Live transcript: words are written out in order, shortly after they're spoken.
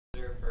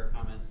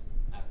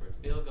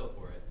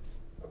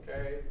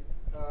Okay,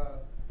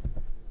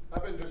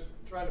 I've been just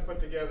trying to put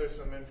together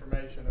some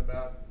information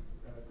about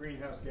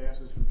greenhouse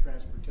gases from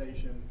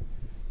transportation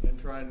and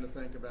trying to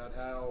think about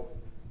how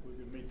we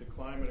could meet the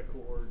climate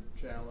accord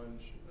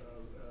challenge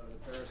of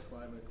the Paris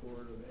Climate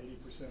Accord of an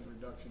 80%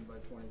 reduction by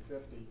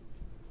 2050.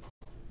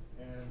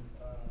 And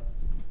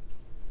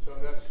so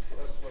that's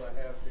what I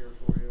have here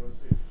for you. Let's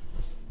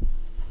see.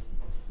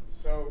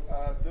 So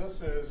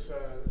this is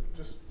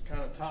just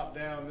kind of top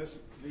down.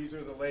 These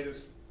are the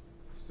latest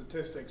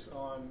statistics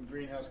on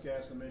greenhouse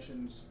gas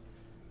emissions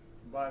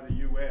by the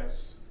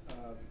U.S.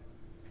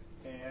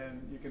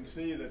 And you can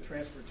see that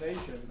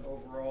transportation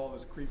overall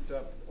has creeped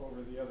up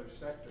over the other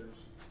sectors.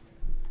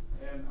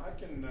 And I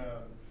can,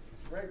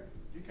 Greg,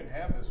 you can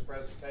have this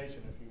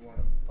presentation if you want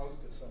to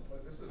post it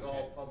someplace. This is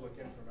all public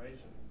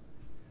information.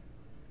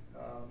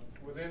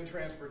 Within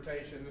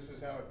transportation, this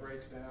is how it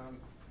breaks down.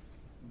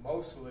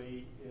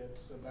 Mostly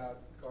it's about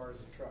cars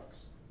and trucks.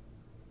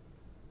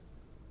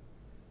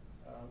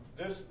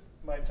 This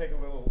might take a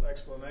little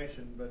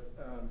explanation, but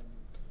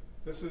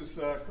this is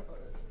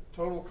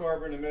total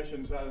carbon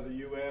emissions out of the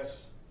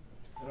U.S.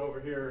 And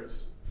over here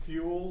is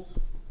fuels,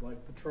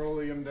 like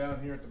petroleum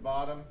down here at the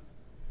bottom.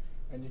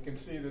 And you can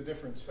see the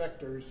different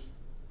sectors: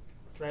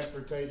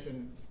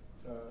 transportation,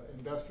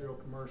 industrial,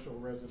 commercial,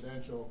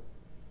 residential.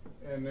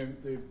 And then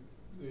the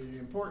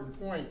important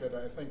point that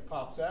I think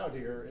pops out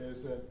here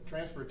is that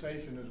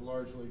transportation is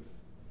largely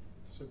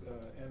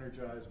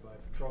energized by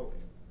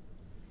petroleum.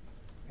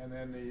 And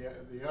then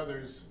the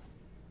others,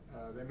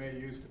 they may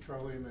use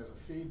petroleum as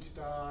a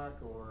feedstock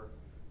or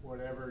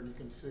whatever. And you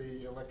can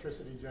see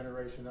electricity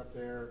generation up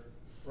there.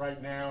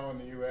 Right now in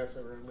the U.S.,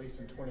 or at least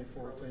in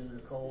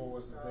 2014, coal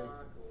was the big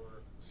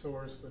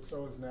source, but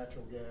so is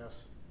natural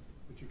gas.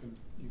 But you can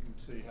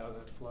see how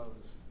that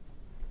flows.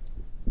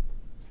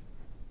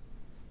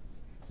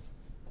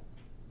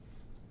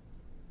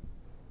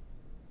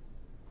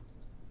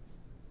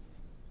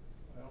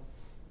 Well,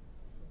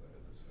 so I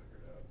had this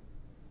figured out.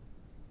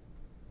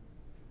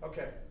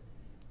 Okay,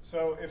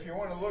 so if you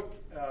want to look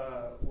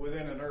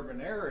within an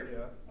urban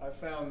area, I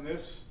found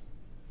this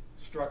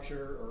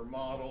structure or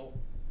model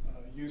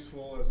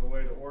useful as a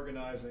way to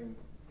organizing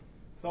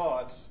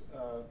thoughts.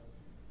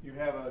 You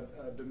have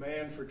a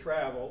demand for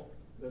travel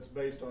that's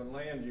based on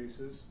land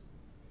uses,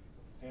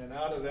 and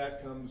out of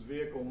that comes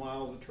vehicle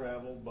miles of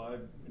travel by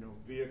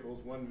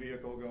vehicles. One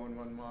vehicle going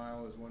 1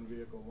 mile is 1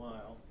 vehicle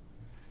mile.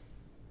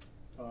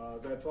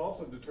 That's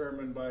also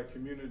determined by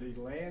community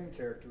land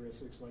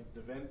characteristics like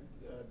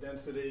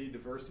density,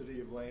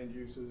 diversity of land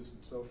uses,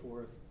 and so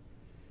forth.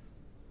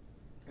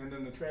 And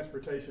then the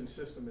transportation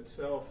system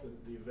itself,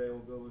 the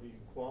availability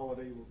and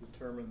quality will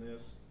determine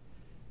this.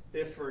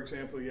 If, for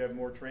example, you have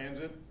more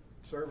transit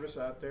service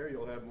out there,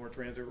 you'll have more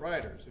transit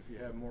riders. If you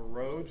have more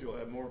roads, you'll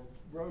have more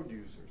road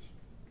users.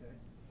 Okay?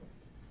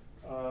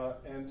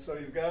 And so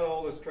you've got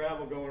all this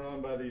travel going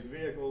on by these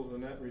vehicles,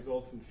 and that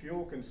results in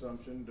fuel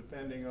consumption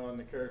depending on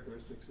the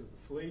characteristics of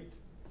the fleet,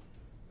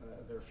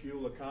 their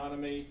fuel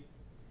economy,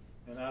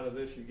 and out of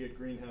this you get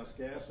greenhouse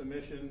gas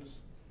emissions.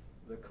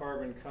 The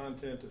carbon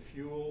content of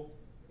fuel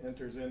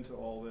enters into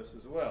all this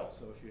as well.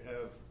 So if you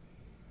have,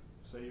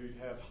 say you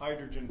have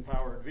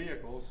hydrogen-powered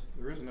vehicles,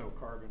 there is no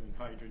carbon in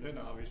hydrogen,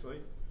 obviously,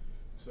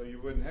 so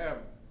you wouldn't have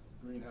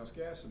greenhouse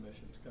gas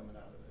emissions coming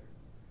out of there.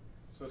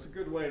 So it's a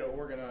good way to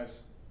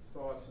organize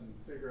thoughts and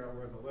figure out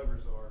where the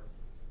levers are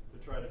to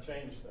try to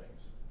change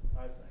things,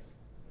 I think,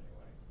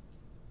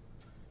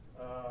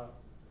 anyway.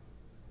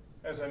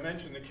 As I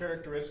mentioned, the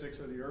characteristics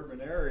of the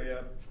urban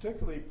area,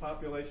 particularly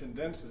population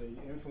density,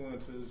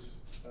 influences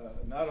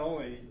not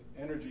only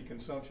energy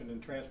consumption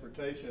and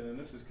transportation, and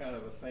this is kind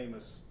of a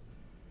famous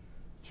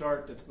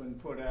chart that's been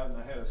put out, and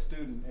I had a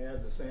student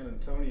add the San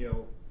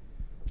Antonio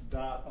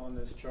dot on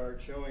this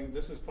chart showing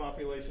this is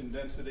population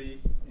density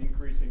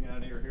increasing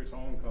out here. Here's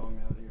Hong Kong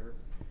out here.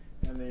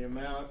 And the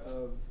amount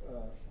of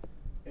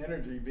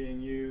energy being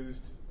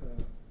used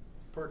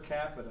per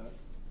capita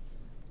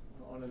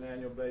on an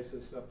annual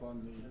basis up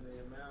on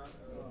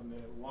the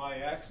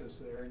y-axis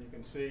there, and you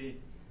can see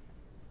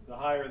the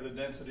higher the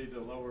density, the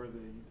lower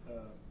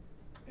the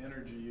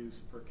energy use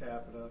per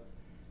capita.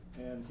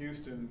 And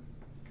Houston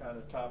kind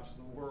of tops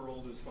the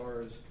world as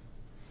far as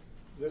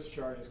this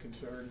chart is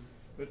concerned.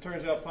 But it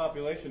turns out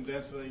population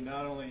density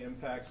not only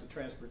impacts the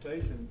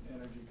transportation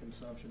energy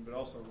consumption, but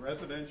also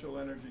residential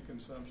energy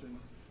consumption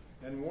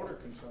and water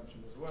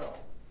consumption as well.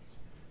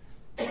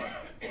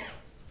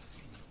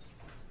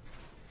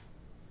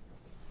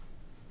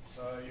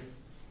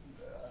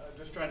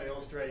 Just trying to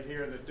illustrate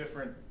here that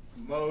different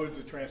modes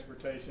of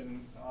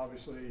transportation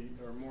obviously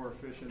are more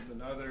efficient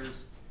than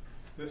others.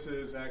 This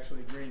is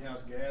actually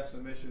greenhouse gas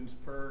emissions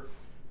per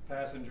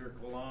passenger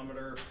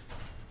kilometer.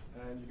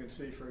 And you can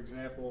see, for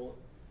example,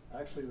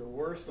 actually the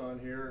worst on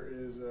here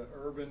is an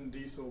urban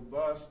diesel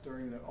bus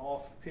during the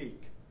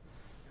off-peak.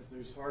 If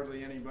there's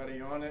hardly anybody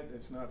on it,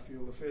 it's not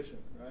fuel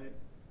efficient, right?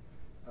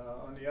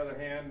 On the other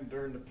hand,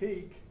 during the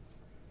peak,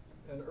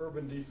 an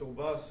urban diesel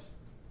bus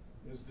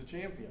is the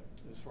champion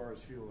as far as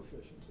fuel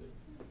efficiency.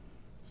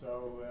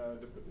 So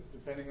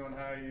depending on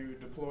how you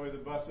deploy the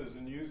buses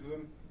and use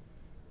them,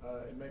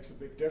 it makes a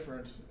big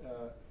difference.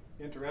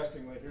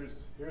 Interestingly,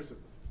 here's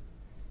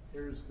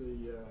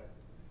the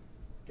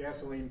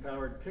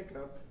gasoline-powered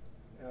pickup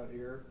out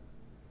here,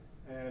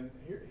 and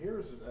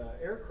here's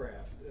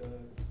aircraft.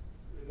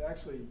 It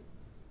actually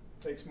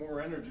takes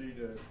more energy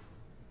to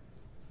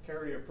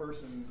carry a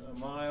person a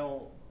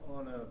mile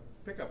on a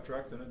pickup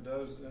truck than it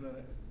does in an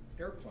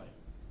airplane.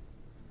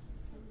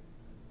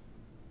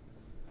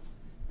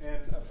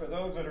 And for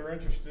those that are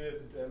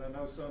interested, and I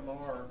know some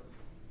are,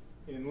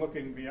 in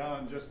looking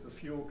beyond just the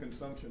fuel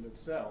consumption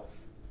itself,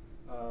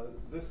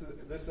 this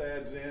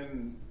adds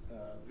in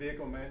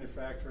vehicle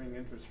manufacturing,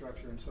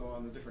 infrastructure, and so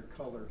on. The different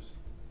colors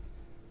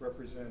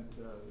represent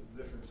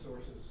different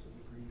sources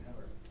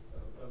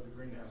of the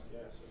greenhouse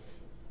gas emissions.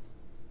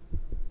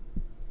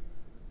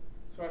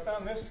 So I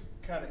found this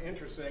kind of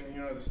interesting.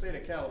 You know, the state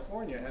of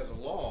California has a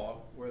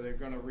law where they're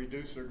going to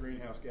reduce their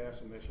greenhouse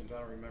gas emissions. I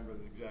don't remember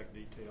the exact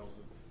details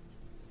of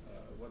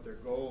what their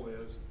goal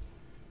is.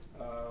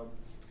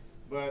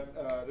 But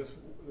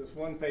this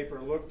one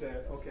paper looked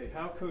at, okay,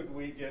 how could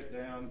we get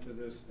down to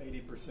this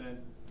 80%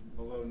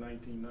 below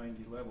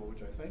 1990 level,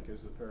 which I think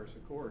is the Paris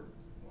Accord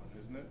one,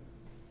 isn't it?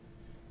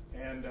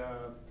 And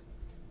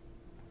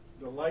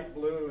the light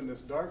blue and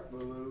this dark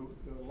blue,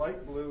 the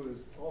light blue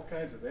is all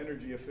kinds of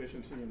energy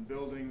efficiency in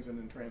buildings and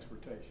in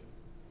transportation.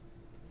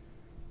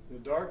 The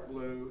dark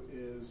blue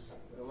is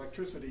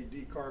electricity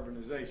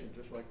decarbonization,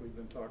 just like we've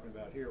been talking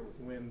about here with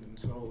wind and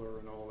solar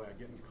and all that,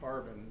 getting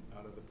carbon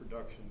out of the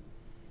production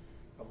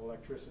of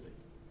electricity.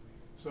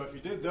 So if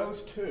you did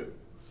those two,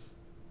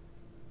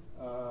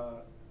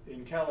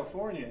 in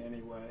California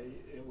anyway,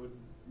 it would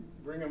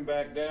bring them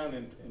back down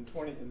in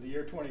the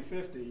year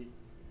 2050.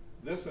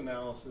 This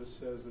analysis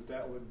says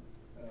that would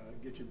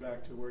get you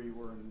back to where you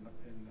were in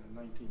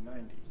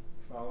 1990.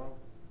 Follow?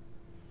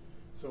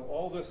 So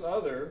all this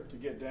other to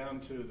get down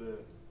to the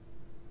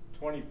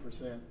 20%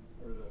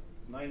 or the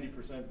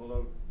 90%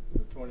 below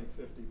the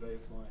 2050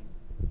 baseline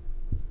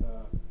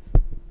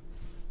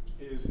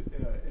is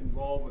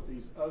involved with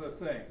these other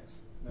things.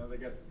 Now they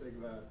got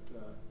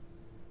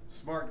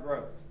smart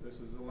growth.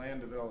 This is the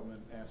land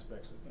development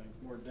aspects of things,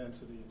 more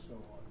density and so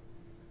on.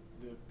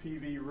 The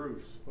PV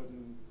roofs,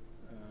 putting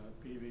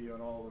PV on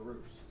all the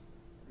roofs,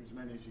 as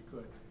many as you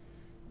could.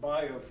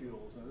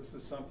 Biofuels. Now this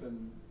is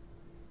something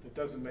that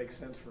doesn't make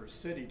sense for a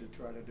city to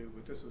try to do,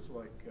 but this is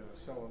like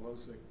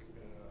cellulosic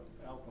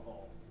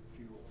alcohol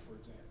fuel, for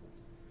example.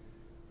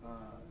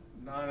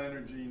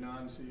 Non-energy,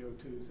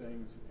 non-CO2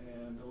 things,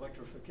 and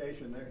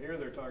electrification. Here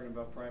they're talking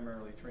about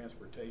primarily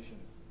transportation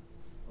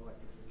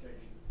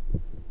electrification.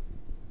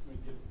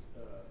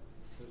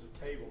 There's a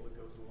table that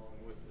goes along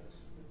with this.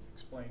 It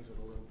explains it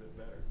a little bit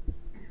better.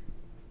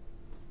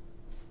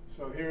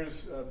 So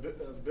here's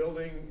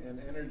building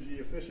and energy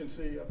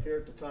efficiency up here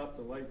at the top,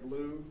 the light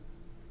blue.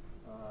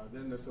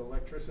 Then this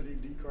electricity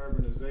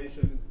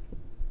decarbonization.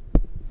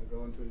 I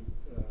go into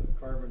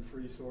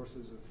carbon-free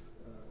sources of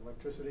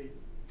electricity.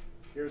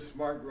 Here's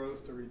smart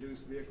growth to reduce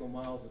vehicle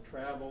miles of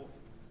travel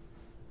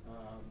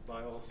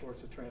by all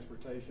sorts of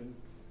transportation.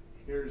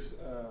 Here's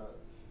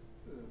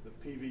the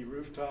PV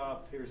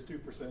rooftop. Here's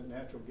 2%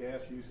 natural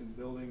gas use in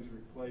buildings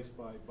replaced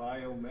by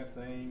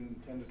biomethane,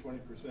 10 to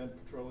 20%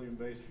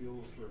 petroleum-based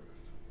fuels for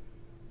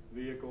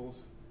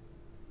vehicles.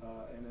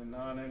 And then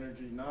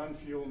non-energy,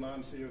 non-fuel,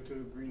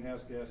 non-CO2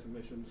 greenhouse gas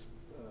emissions.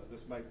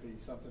 This might be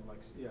something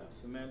like,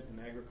 cement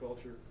and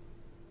agriculture.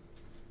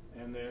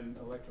 And then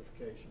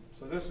electrification.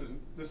 So this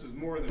is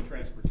more than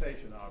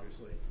transportation,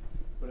 obviously,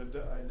 but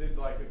I did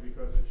like it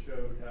because it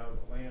showed how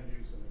the land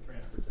use and the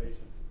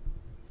transportation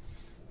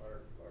are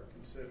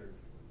considered.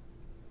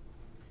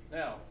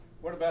 Now,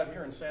 what about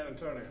here in San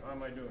Antonio? How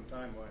am I doing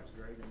time-wise,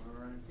 Greg? Am I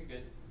all right? You're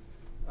good.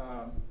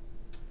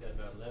 Got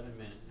about 11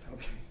 minutes.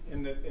 Okay.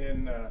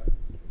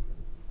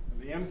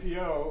 The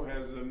MPO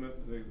has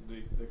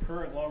the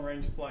current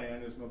long-range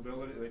plan is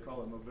mobility. They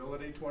call it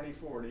Mobility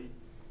 2040.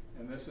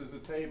 And this is a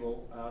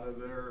table out of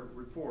their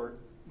report,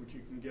 which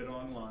you can get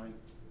online.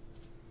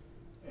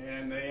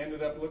 And they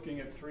ended up looking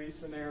at 3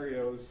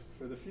 scenarios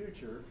for the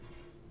future.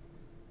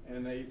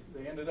 And they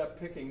ended up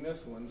picking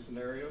this one,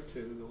 scenario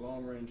 2, the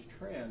long-range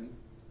trend.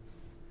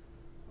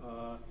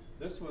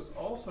 This was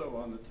also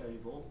on the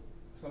table,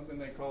 something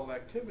they call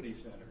activity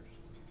centers.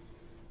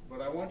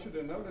 But I want you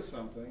to notice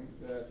something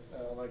that,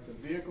 like the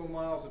vehicle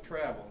miles of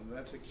travel, and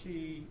that's a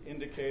key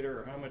indicator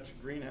of how much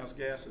greenhouse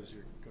gases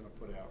you're going to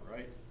put out,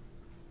 right?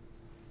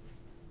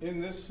 In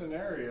this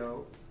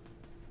scenario,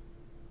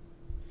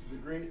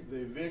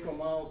 the vehicle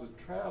miles of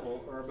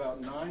travel are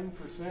about 9%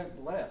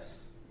 less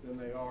than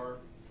they are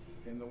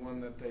in the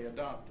one that they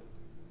adopted.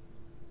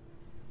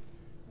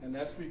 And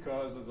that's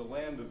because of the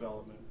land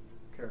development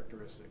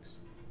characteristics.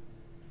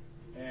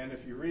 And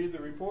if you read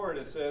the report,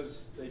 it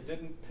says they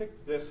didn't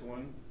pick this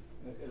one.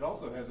 It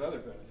also has other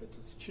benefits.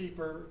 It's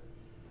cheaper,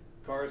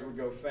 cars would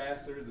go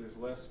faster, there's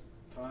less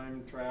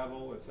time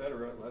travel, et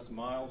cetera, less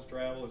miles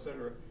travel, et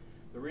cetera.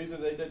 The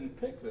reason they didn't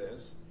pick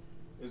this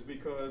is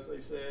because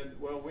they said,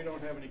 well, we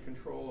don't have any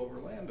control over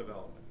land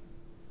development.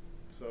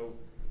 So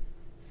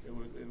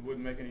it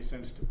wouldn't make any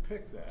sense to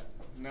pick that.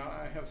 Now,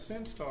 I have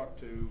since I've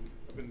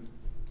been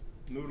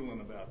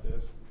noodling about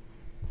this.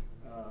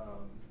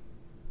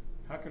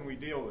 How can we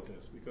deal with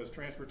this? Because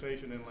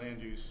transportation and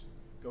land use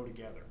go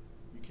together.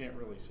 You can't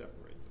really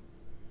separate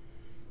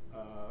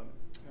them.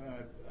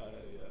 And I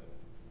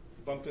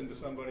bumped into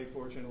somebody,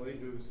 fortunately,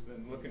 who's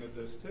been looking at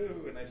this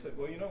too, and I said,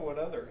 well, you know what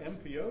other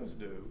MPOs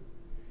do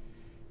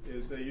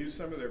is they use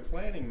some of their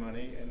planning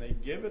money and they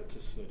give it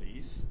to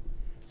cities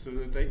so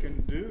that they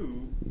can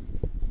do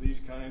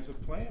these kinds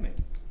of planning.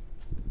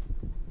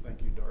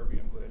 Thank you,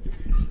 Darby.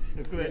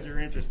 I'm glad you're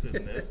interested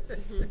in this.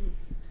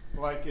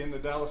 Like in the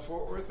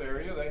Dallas-Fort Worth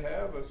area, they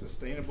have a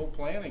sustainable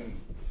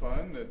planning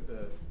fund that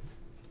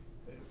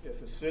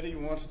if a city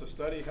wants to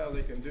study how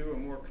they can do a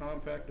more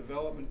compact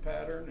development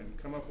pattern and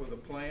come up with a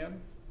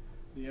plan,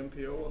 the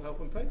MPO will help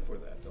them pay for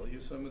that. They'll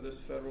use some of this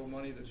federal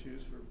money that's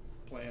used for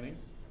planning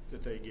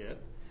that they get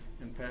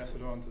and pass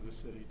it on to the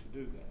city to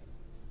do that.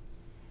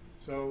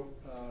 So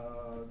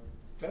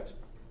that's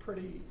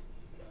pretty,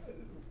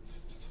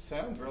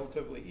 sounds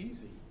relatively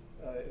easy.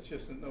 It's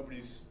just that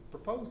nobody's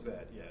proposed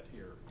that yet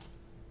here.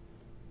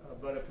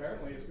 But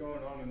apparently it's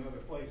going on in other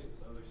places,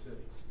 other cities.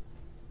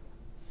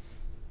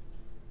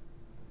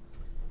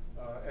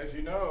 As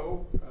you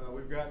know,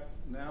 we've got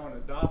now an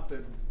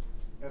adopted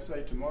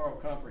SA Tomorrow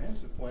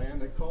comprehensive plan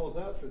that calls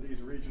out for these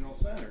regional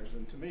centers.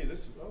 And to me, this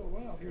is, oh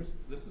wow,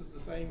 this is the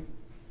same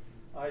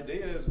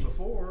idea as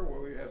before, where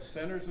we have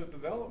centers of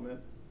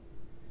development.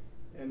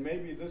 And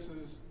maybe this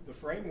is the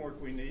framework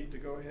we need to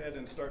go ahead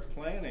and start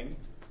planning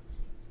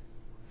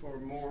for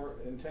more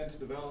intense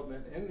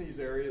development in these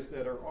areas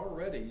that are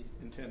already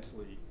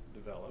intensely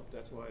developed.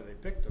 That's why they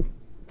picked them.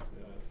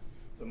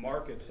 The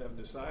markets have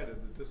decided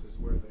that this is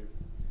where the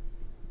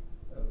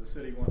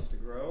city wants to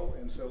grow,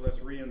 and so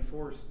let's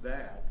reinforce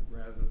that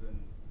rather than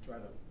try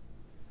to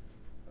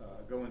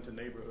go into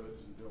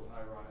neighborhoods and build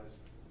high-rise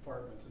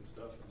apartments and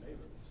stuff in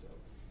neighborhoods.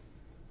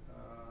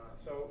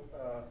 So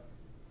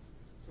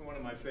one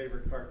of my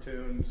favorite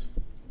cartoons.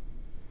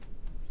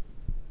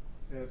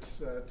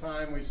 It's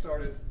time we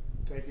started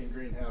taking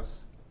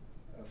greenhouse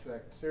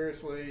effect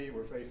seriously.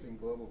 We're facing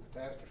global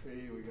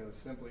catastrophe. We got to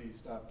simply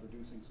stop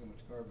producing so much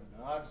carbon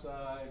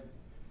dioxide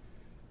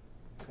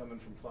coming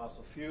from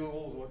fossil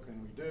fuels. What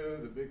can we do?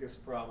 The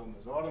biggest problem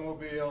is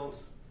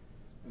automobiles,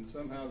 and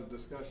somehow the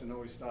discussion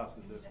always stops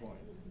at this point.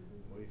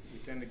 We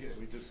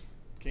just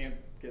can't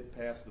get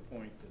past the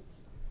point that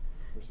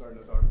we're starting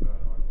to talk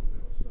about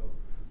automobiles. So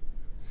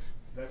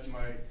that's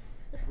my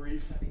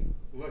brief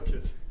look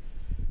at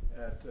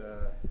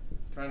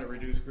trying to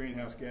reduce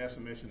greenhouse gas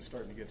emissions,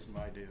 starting to get some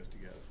ideas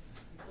together.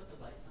 Put the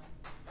lights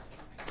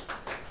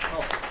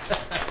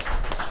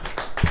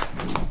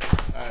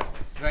on.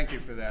 Thank you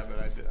for that, but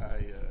I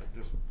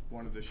just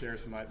wanted to share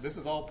some ideas. This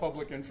is all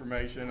public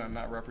information. I'm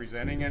not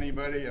representing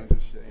anybody. I'm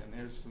just saying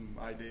here's some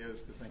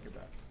ideas to think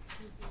about.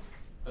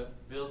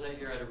 But Bill said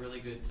you're at a really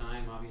good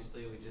time.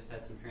 Obviously, we just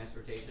had some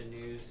transportation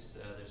news.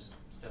 There's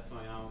stuff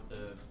going on with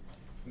the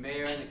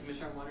mayor and the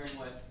commissioner. I'm wondering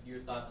what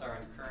your thoughts are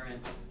on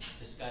current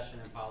discussion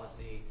and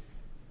policy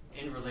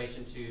in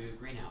relation to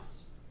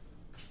greenhouse.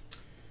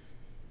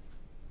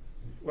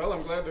 Well,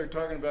 I'm glad they're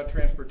talking about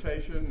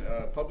transportation,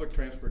 public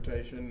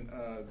transportation.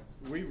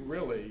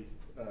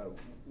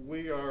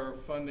 We are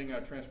funding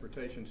our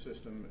transportation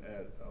system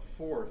at a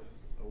fourth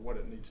of what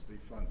it needs to be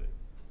funded.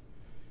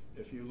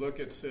 If you look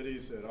at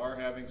cities that are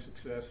having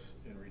success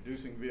in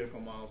reducing vehicle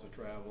miles of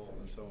travel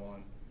and so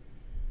on,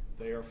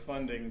 they are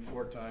funding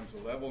 4 times the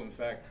level. In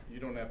fact, you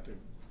don't have to.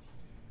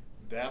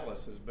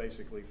 Dallas is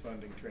basically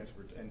funding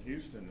and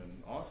Houston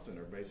and Austin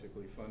are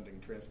basically funding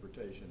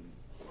transportation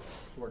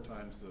 4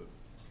 times the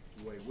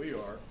way we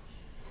are.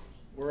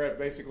 We're at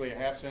basically a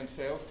half-cent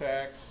sales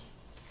tax,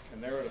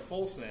 and they're at a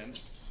full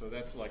cent, so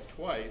that's like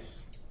twice.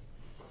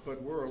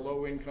 But we're a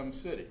low-income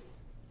city,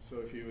 so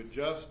if you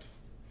adjust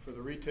for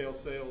the retail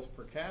sales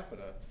per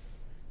capita,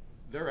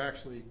 they're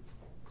actually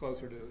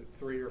closer to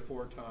 3 or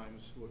 4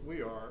 times what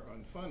we are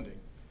on funding.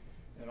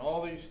 And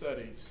all these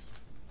studies,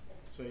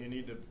 so you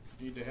need to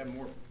have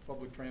more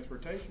public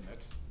transportation.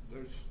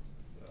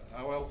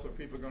 How else are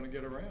people going to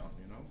get around,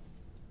 you know?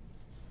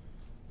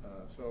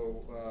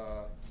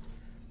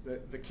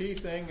 The key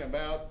thing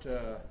about,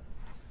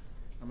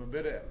 I'm a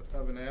bit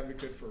of an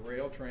advocate for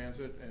rail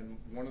transit, and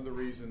one of the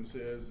reasons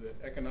is that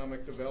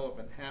economic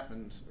development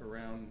happens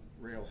around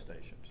rail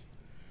stations.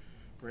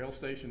 Rail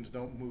stations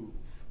don't move.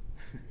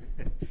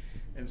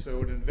 And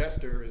so an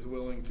investor is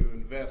willing to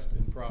invest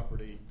in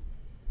property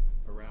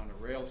around a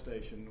rail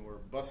station where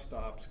bus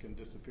stops can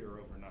disappear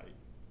overnight,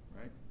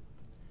 right?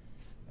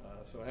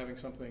 So having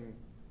something,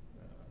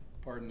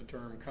 pardon the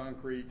term,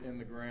 concrete in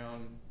the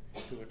ground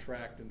to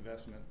attract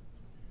investment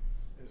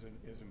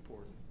is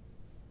important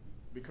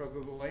because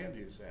of the land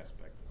use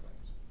aspect of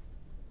things.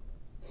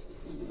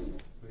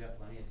 We got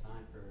plenty of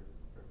time for a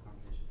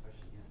conversation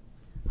question, yeah.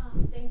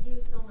 Thank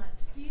you so much.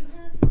 Do you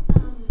have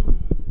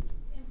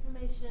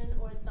information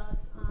or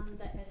thoughts on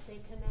the SA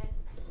Connect?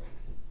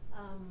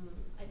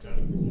 I think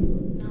it's a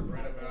new nonprofit.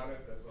 Read about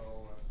it. That's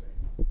all I'm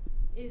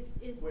saying.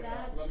 Is Wait,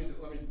 that? let me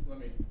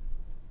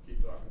keep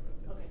talking.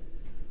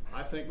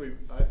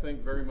 I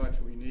think very much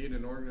we need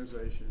an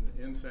organization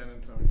in San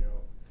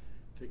Antonio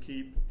to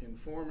keep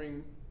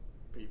informing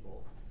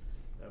people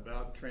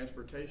about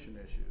transportation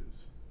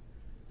issues.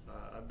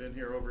 I've been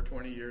here over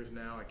 20 years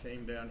now. I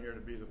came down here to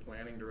be the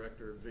planning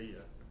director of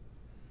VIA.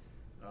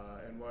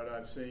 And what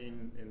I've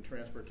seen in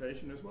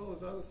transportation, as well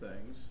as other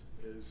things,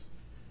 is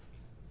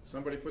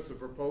somebody puts a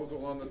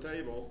proposal on the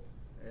table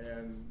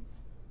and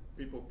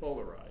people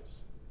polarize.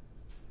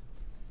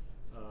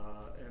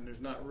 And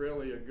there's not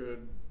really a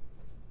good,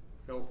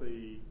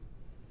 healthy,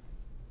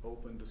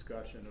 open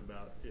discussion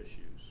about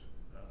issues.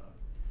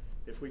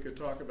 If we could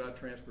talk about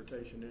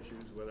transportation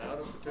issues without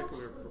a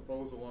particular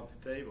proposal on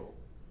the table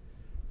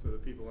so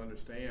that people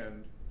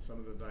understand some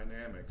of the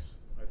dynamics,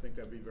 I think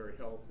that'd be very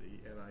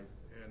healthy.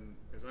 And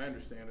as I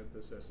understand it,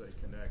 this SA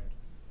Connect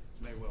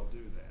may well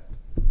do that.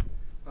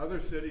 Other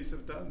cities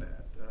have done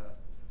that.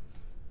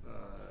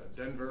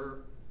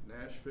 Denver,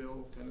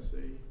 Nashville,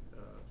 Tennessee,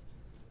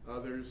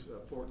 others,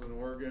 Portland,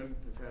 Oregon,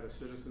 have had a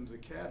Citizens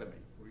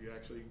Academy where you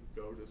actually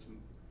go to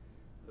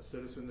a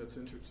citizen that's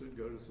interested,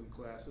 go to some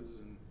classes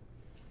and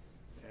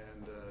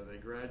they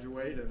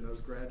graduate, and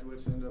those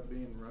graduates end up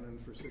being running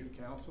for city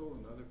council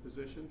and other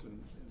positions and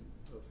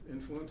of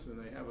influence, and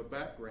they have a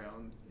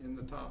background in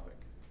the topic.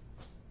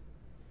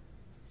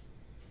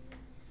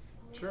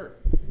 Sure.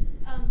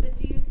 But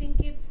do you think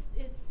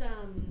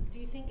do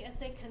you think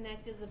SA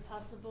Connect is a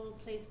possible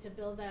place to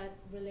build that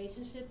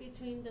relationship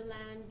between the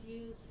land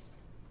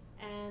use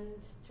and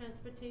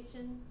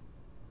transportation?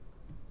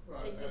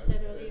 Well, like you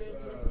said earlier,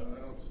 is missing? I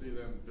don't see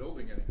them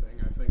building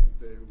anything. I think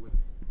they would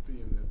be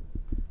in the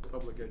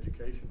public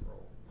education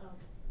role.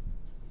 Okay.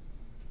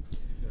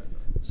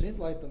 It seems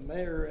like the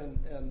mayor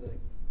and the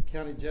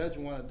county judge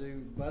want to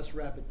do bus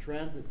rapid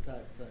transit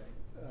type thing,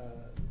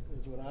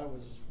 is what I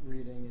was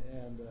reading.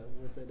 And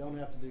if they don't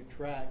have to do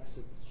tracks,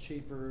 it's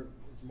cheaper,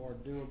 it's more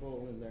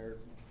doable in their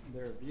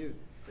view.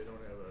 They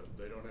don't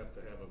have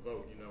to have a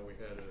vote. You know, we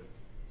had a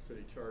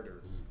city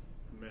charter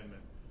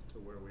amendment to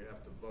where we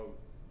have to vote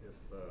if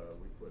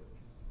we put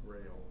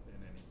rail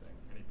in anything,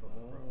 any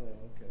public property.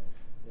 Oh, okay,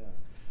 yeah.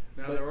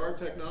 Now there are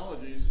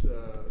technologies,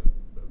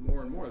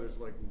 more and more. There's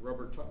like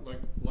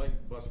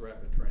like bus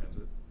rapid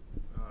transit.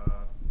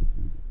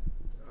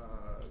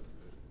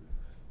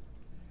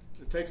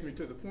 It takes me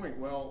to the point.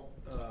 Well,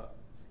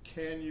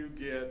 can you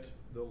get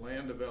the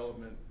land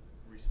development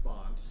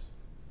response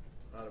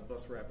out of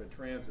bus rapid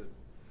transit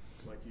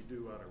like you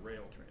do out of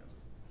rail transit?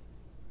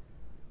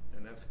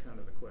 And that's kind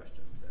of the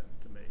question then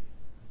to me.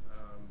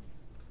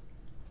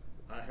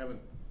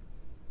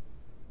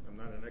 I'm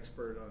not an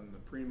expert on the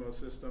Primo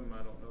system.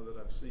 I don't know that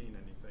I've seen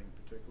anything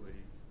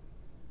particularly,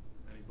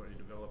 anybody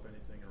develop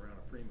anything around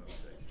a Primo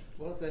station.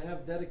 Well, if they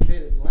have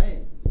dedicated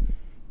lanes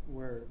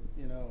where,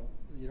 you know,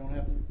 you don't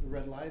have the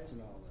red lights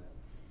and all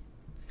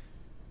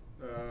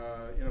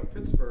that. You know,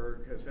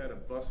 Pittsburgh has had a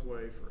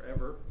busway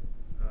forever.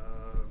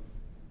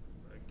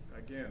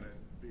 Again,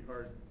 it'd be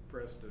hard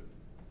pressed to.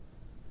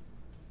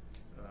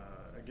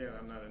 Again,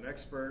 I'm not an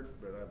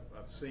expert, but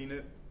I've seen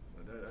it.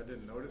 I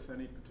didn't notice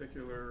any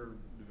particular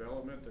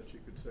development that you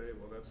could say,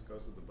 well, that's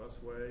because of the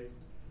busway.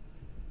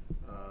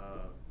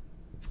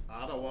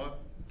 Ottawa,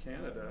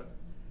 Canada,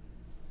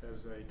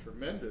 has a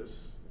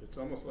tremendous, it's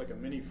almost like a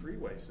mini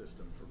freeway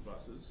system for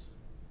buses.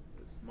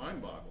 It's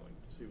mind-boggling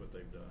to see what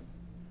they've done.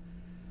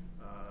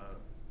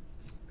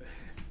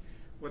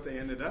 What they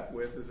ended up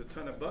with is a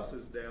ton of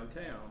buses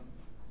downtown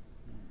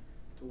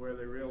to where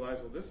they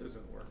realized, well, this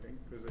isn't working,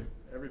 because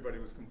everybody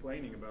was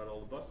complaining about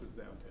all the buses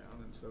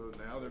downtown, and so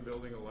now they're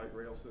building a light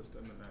rail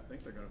system, and I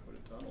think they're going to put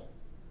a tunnel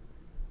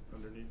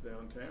underneath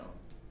downtown,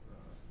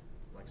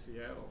 like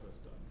Seattle has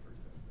done, for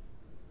example.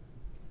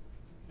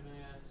 Can I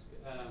ask,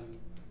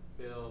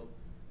 Bill,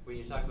 when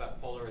you talk about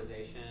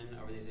polarization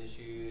over these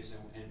issues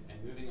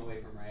and moving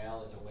away from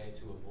rail as a way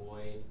to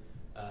avoid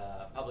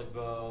public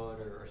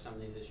vote or some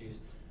of these issues,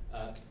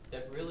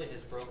 that really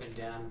has broken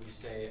down, would you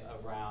say,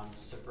 around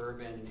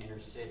suburban and inner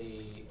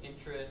city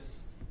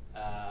interests.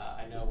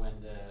 I know when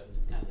the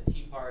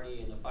Tea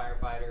Party and the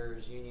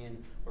firefighters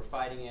union were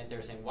fighting it,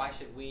 they're saying, why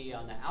should we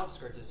on the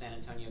outskirts of San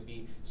Antonio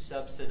be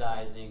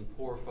subsidizing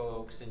poor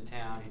folks in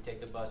town who take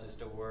the buses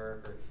to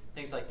work or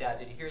things like that?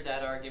 Did you hear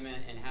that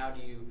argument, and how do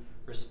you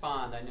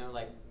respond? I know,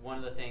 like, one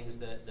of the things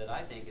that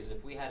I think is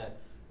if we had a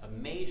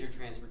major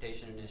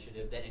transportation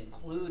initiative that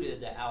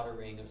included the outer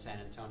ring of San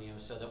Antonio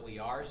so that we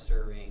are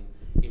serving,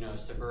 you know,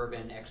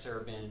 suburban,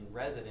 exurban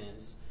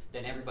residents,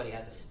 then everybody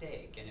has a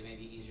stake and it may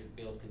be easier to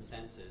build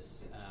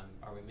consensus.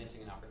 Are we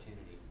missing an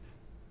opportunity?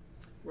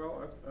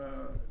 Well,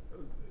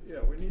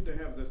 yeah, we need to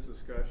have this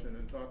discussion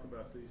and talk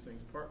about these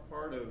things.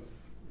 Part of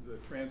the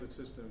transit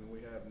system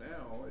we have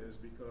now is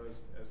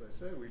because, as I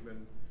said, we've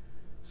been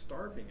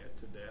starving it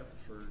to death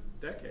for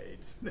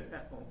decades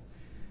now.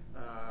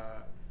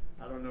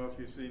 I don't know if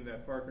you've seen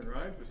that park and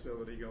ride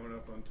facility going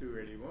up on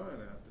 281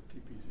 out the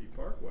TPC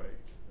Parkway.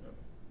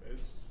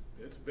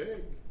 It's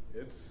big.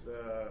 And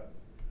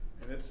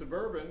it's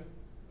suburban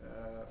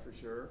for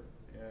sure.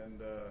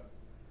 And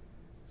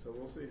so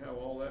we'll see how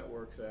all that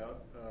works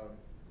out.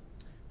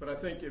 But I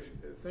think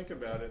think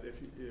about it,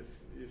 if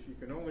you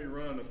can only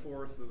run a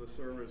fourth of the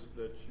service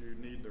that you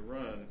need to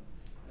run,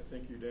 I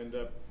think you'd end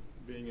up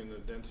being in the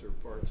denser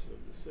parts of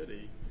the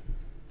city,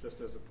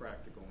 just as a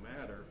practical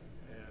matter,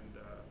 and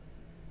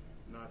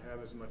not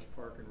have as much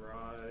park and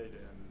ride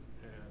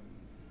and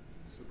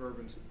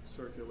suburban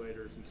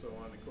circulators and so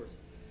on. Of course,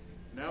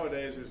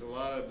 nowadays there's a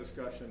lot of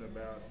discussion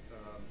about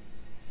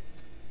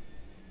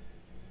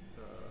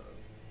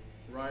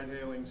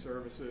ride-hailing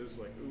services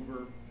like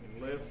Uber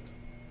and Lyft,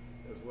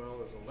 as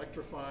well as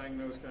electrifying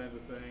those kinds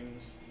of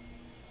things.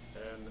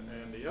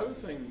 And the other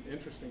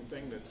interesting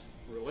thing that's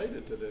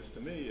related to this to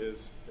me is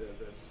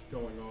that's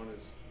going on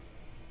is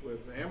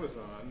with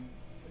Amazon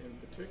in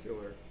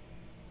particular.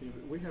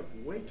 We have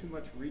way too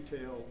much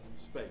retail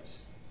space.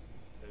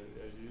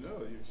 As you know,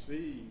 you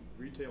see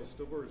retail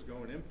stores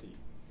going empty,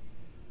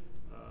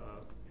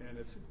 and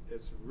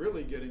it's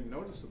really getting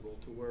noticeable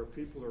to where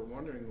people are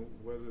wondering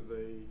whether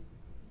they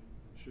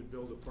should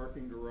build a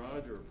parking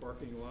garage or a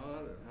parking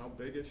lot, or how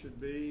big it should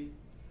be.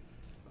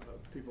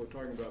 People are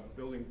talking about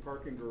building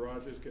parking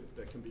garages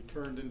that can be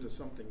turned into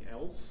something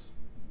else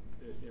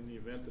in the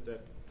event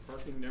that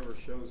parking never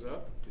shows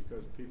up,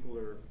 because people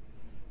are,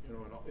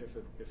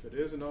 if it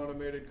is an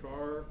automated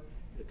car,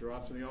 it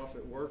drops me off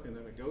at work and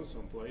then it goes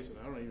someplace and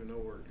I don't even know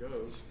where it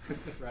goes,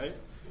 right?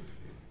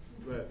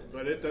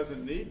 But it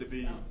doesn't need to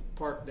be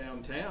parked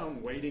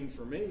downtown waiting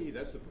for me.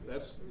 That's the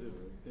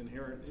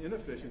inherent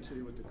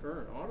inefficiency with the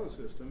current auto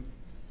system.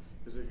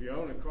 Because if you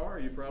own a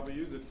car, you probably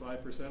use it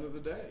 5% of the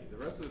day. The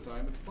rest of the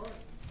time it's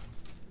parked.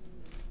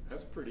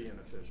 That's pretty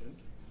inefficient.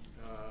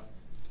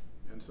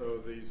 And so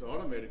these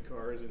automated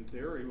cars, in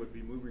theory, would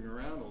be moving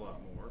around a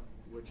lot more,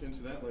 which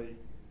incidentally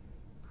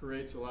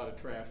creates a lot of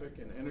traffic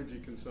and energy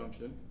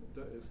consumption.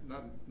 It's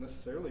not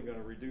necessarily going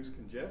to reduce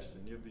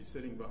congestion. You'll be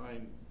sitting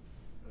behind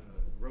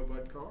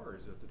robot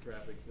cars at the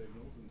traffic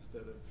signals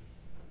instead of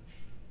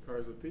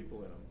cars with people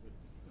in them.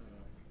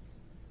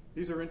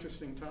 These are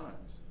interesting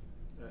times.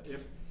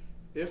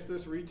 If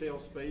this retail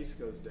space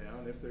goes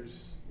down, if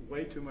there's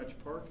way too much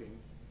parking,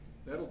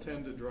 that'll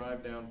tend to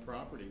drive down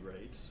property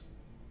rates,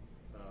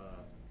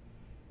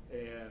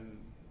 and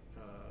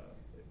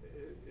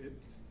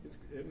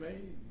it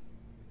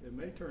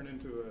may turn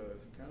into a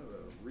kind of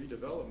a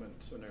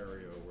redevelopment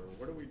scenario where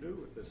what do we do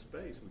with this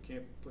space? We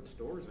can't put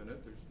stores in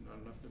it. There's not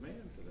enough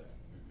demand for that.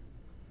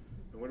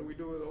 And what do we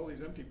do with all these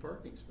empty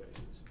parking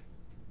spaces?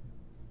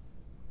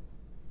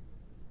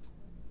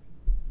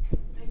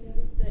 I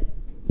noticed that,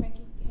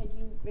 Frankie, had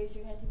you raised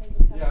your hand to make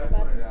a comment? Yeah, I just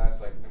wanted to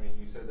ask,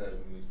 you said that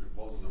when these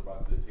proposals are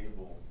brought to the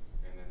table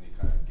and then they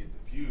kind of get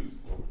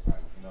diffused over time,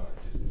 it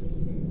just is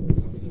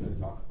something you guys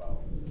talk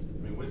about.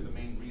 What's the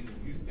main reason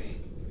you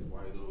think is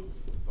why those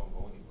don't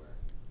go anywhere?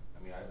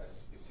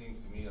 It seems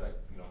to me like,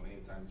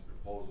 many times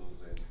proposals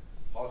and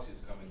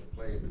policies come into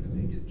play, but then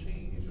they get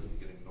changed or they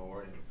get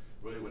ignored, and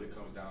really what it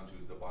comes down to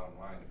is the bottom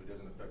line. If it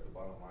doesn't affect the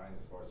bottom line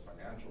as far as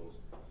financials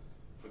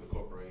for the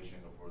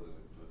corporation or for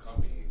the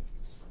company,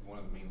 it's one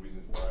of the main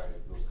reasons why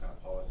those kind of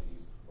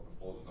policies or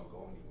proposals don't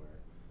go anywhere.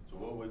 So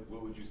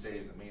what would you say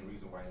is the main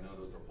reason why none of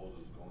those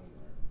proposals go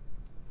anywhere?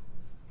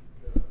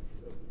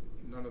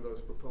 None of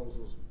those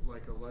proposals,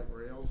 like a light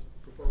rails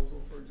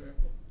proposal, for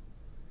example.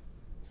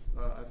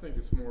 I think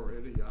it's more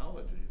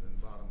ideology than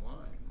bottom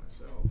line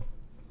myself.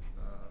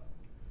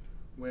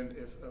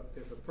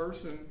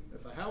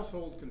 If a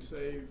household can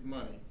save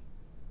money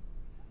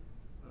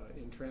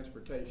in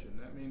transportation,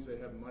 that means they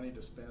have money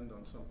to spend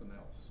on something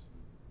else.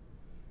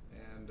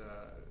 And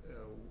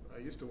I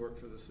used to work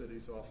for the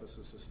city's Office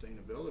of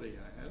Sustainability,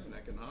 and I had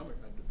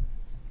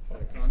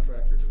a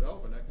contractor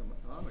develop an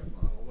economic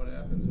model. What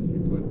happens if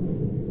you put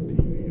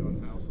PV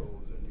on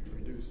households and you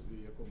reduce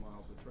vehicle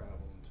miles of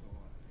travel and so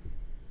on?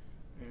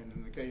 And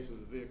in the case of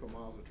the vehicle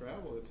miles of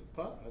travel, it's a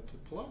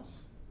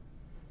plus.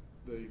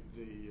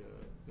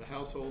 The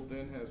household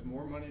then has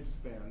more money to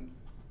spend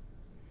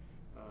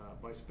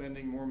by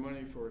spending more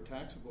money for a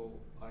taxable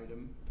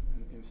item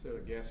instead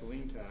of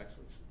gasoline tax,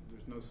 which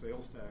there's no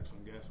sales tax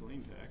on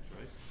gasoline tax,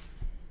 right?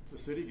 The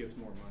city gets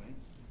more money.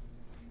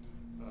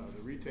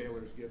 The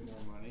retailers get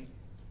more money.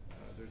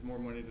 There's more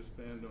money to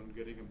spend on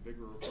getting a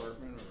bigger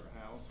apartment or a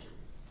house.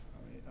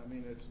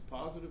 It's a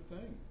positive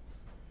thing.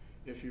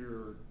 If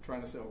you're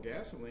trying to sell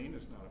gasoline,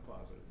 it's not a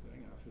positive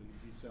thing. Actually,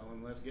 you'd be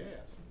selling less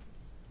gas.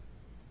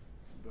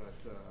 But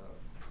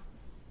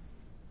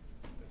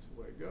that's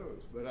the way it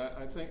goes. But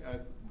I think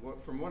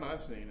from what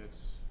I've seen,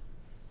 it's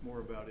more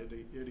about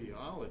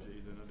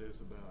ideology than it is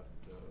about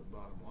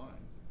bottom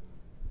line.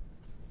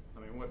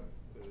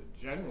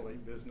 Generally,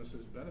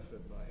 businesses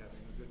benefit by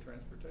having a good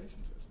transportation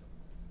system.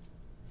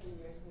 Some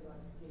years ago,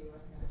 the city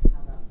was going to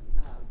have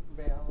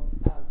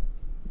a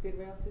speed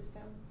rail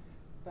system,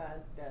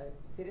 but the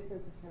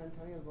citizens of San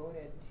Antonio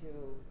voted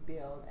to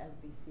build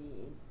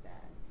SBC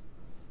instead.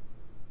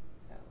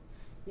 So,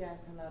 yes,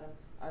 a lot of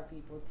our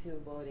people too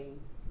voting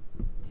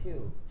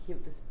to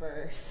keep the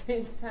spurs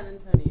in San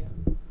Antonio.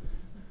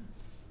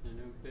 I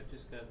know we've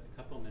just got a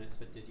couple minutes,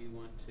 but did you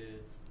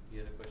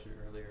had a question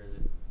earlier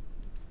that...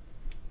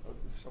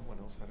 If someone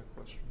else had a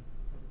question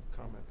or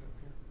comment up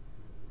here.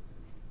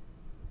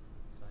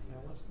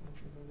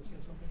 you were going to say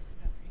something?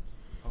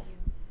 Oh.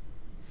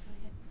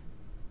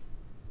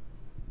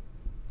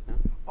 No?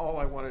 All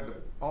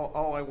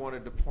I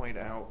wanted to point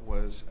out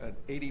was an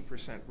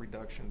 80%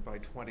 reduction by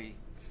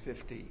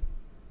 2050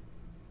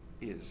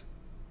 is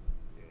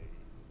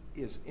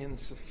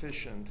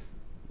insufficient.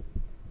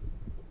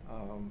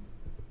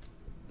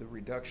 The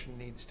reduction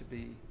needs to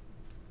be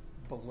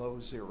below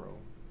zero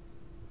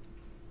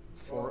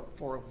for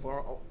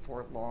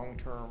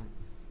long-term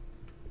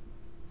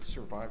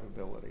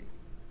survivability.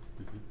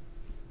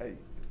 Mm-hmm.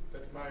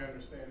 That's my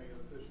understanding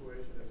of the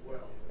situation as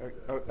well.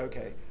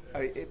 Okay.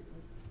 The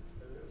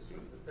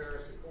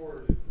Paris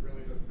Accord, it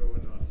really doesn't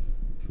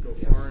go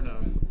far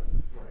enough.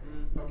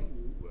 Right. Okay.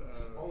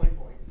 Only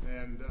point.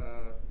 And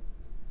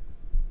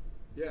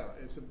yeah,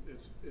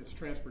 it's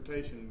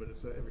transportation, but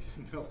it's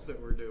everything else that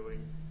we're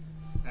doing.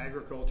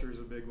 Agriculture is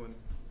a big one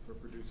for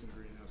producing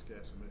greenhouse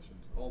gas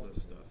emissions. All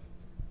this stuff.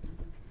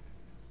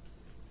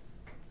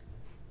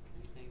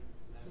 Anything?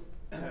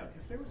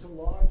 If there was a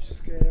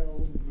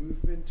large-scale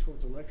movement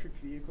towards electric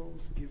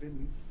vehicles,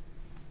 given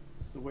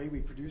the way we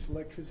produce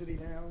electricity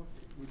now,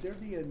 would there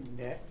be a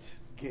net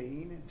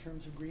gain in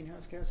terms of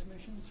greenhouse gas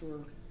emissions,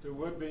 or? There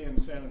would be in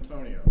San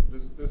Antonio.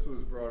 This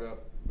was brought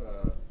up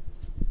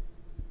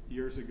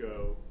years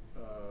ago.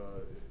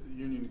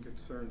 Union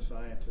Concerned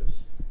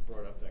Scientists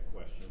brought up that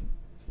question,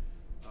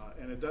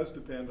 and it does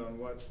depend on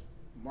what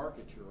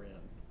market you're in.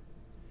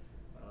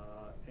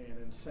 And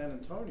in San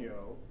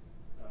Antonio,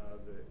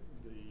 the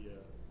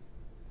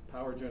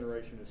power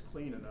generation is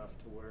clean enough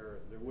to where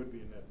there would be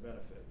a net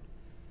benefit.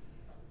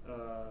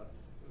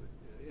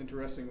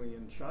 Interestingly,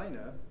 in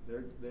China,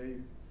 they're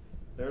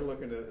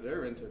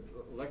into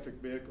electric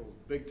vehicles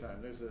big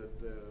time. There's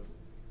the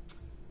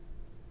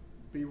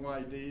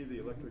BYD, the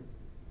electric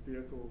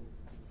vehicle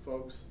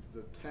folks.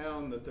 The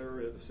town that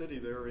they're in, the city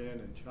they're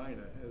in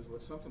China, has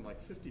something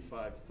like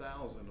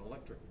 55,000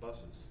 electric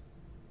buses.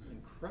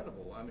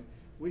 Incredible. I mean,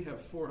 we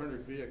have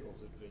 400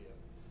 vehicles at VIA.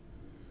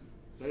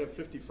 They have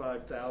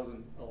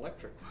 55,000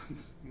 electric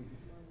ones,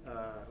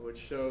 which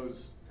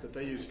shows that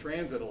they use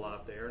transit a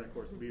lot there, and of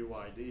course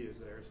BYD is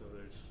there, so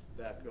there's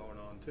that going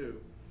on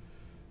too.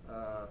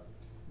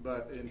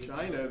 But in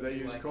China, they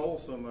use coal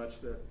so much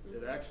that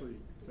it actually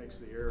makes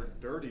the air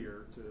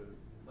dirtier to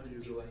What is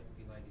use BYD?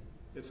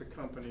 It's a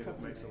company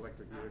that makes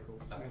electric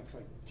vehicles. Okay. It's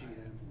like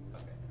GM.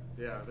 Okay.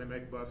 Yeah, they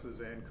make buses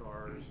and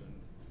cars and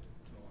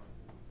so on.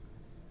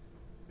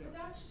 But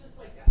that's just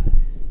like a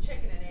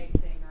chicken and egg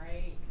thing,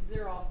 right? Because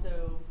they're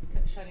also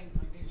they just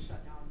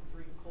shut down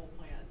 3 coal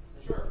plants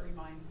and 3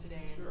 mines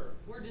today. And Sure.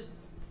 we're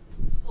just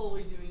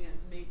slowly doing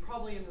it,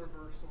 probably in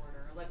reverse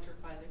order.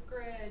 Electrify the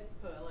grid,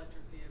 put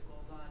electric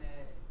vehicles on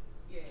it,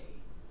 yay.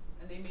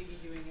 And they may be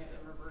doing it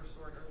in reverse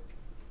order.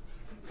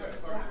 Yeah,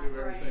 it's hard to do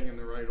everything in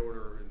the right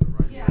order, in the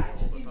right Yeah, way it all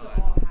just the seems to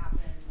time. all happen.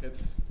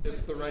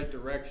 It's the right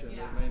direction.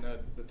 Yeah. It may not,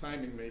 the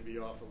timing may be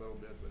off a little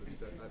bit, but I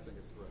think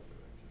it's the right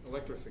direction.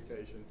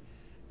 Electrification,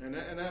 and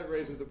that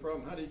raises the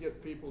problem. How do you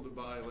get people to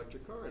buy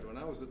electric cars? When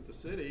I was at the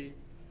city,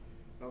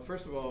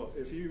 first of all,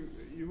 if you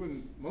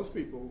wouldn't, most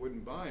people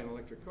wouldn't buy an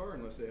electric car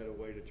unless they had a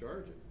way to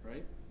charge it,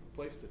 right? A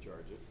place to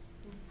charge it.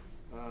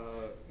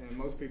 And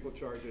most people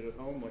charge it at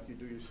home like you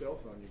do your cell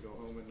phone. You go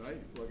home at night,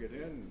 you plug it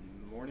in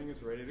the morning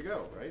it's ready to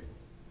go, right?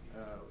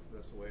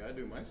 That's the way I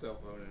do my cell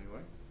phone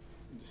anyway.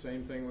 The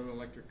same thing with an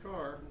electric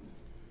car.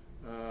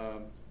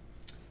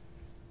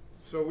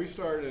 So we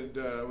started,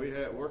 we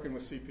had working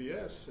with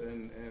CPS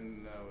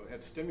and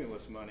had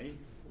stimulus money.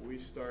 We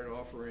started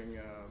offering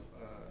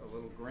a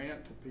little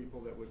grant to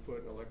people that would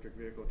put electric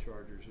vehicle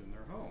chargers in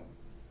their home.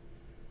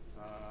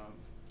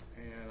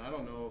 And I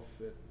don't know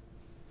if it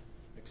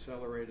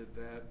accelerated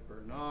that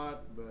or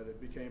not, but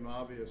it became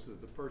obvious that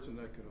the person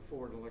that could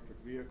afford an electric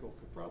vehicle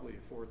could probably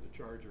afford the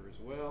charger as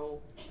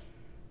well.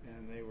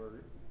 And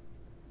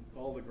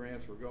all the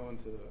grants were going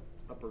to the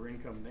upper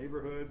income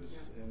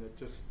neighborhoods, and it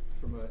just,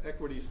 from an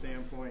equity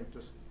standpoint,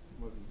 just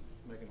wasn't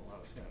making a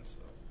lot of sense.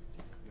 So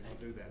we don't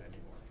do that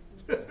anymore.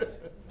 All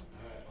right.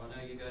 Well,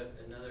 now you got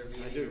another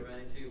meeting to run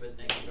into, but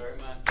thank you very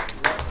much.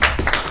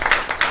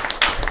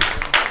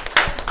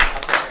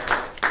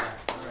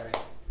 All right.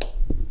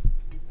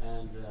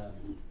 And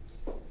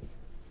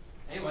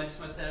anyway, I just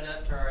want to set it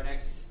up to our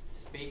next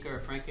speaker,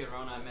 Frankie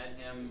Orona. I met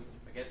him,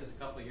 I guess it's a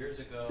couple years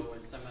ago,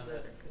 when some of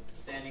the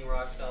Standing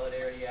Rock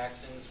Solidarity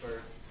actions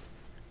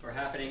were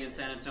happening in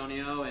San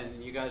Antonio,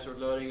 and you guys were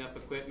loading up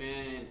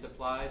equipment and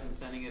supplies and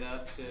sending it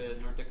up to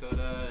North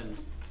Dakota,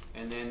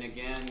 and then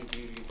again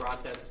you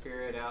brought that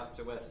spirit out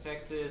to West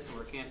Texas, and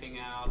we're camping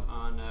out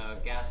on a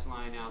gas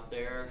line out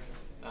there.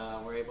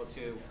 We're able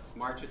to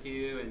march with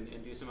you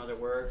and do some other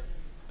work.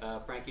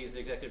 Frankie's the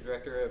executive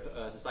director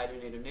of Society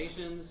of Native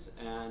Nations,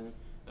 and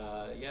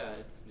yeah,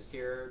 just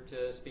here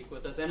to speak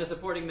with us, and a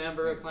supporting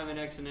member of Climate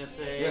Action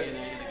SA. Yes. And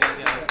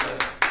again,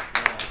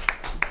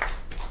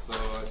 So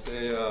I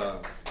say,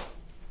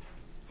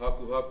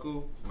 Haku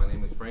Haku. My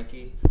name is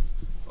Frankie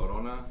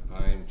Orona.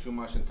 I'm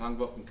Chumash and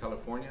Tangva from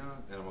California,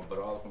 and I'm a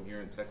Baral from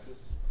here in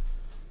Texas.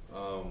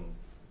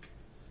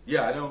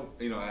 Yeah, I don't,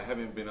 I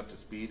haven't been up to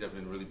speed. I've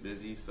been really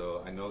busy,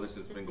 so I know this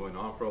has been going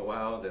on for a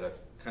while that I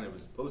kind of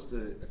was supposed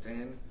to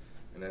attend,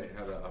 and I didn't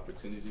have the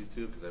opportunity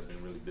to because I've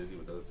been really busy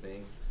with other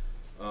things.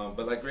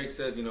 But like Greg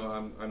says,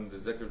 I'm the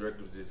executive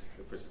director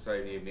for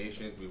Society of Native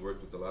Nations. We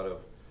work with a lot of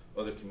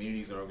other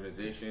communities and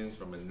organizations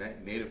from a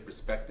Native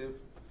perspective.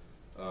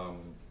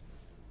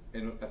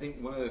 And I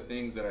think one of the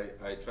things that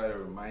I try to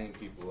remind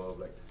people of,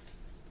 like,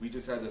 we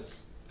just had this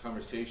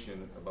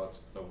conversation about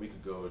a week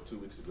ago or 2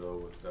 weeks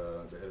ago with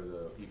the head of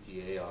the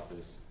EPA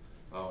office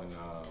out in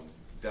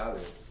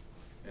Dallas,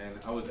 and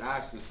I was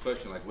asked this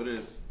question, like, what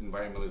does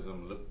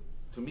environmentalism look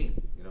to me?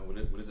 What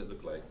does it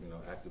look like?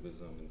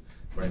 Activism and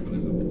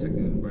environmentalism,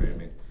 protecting the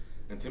environment.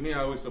 And to me,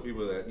 I always tell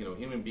people that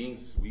human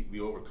beings, we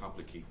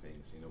overcomplicate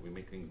things. We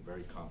make things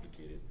very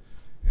complicated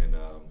and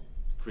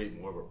create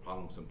more of a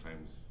problem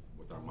sometimes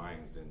with our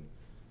minds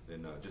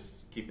than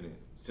just keeping it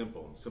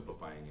simple and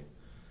simplifying it.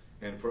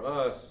 And for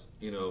us,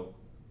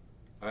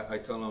 I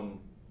tell them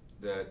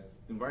that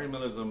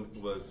environmentalism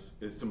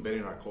it's embedded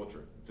in our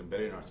culture. It's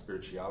embedded in our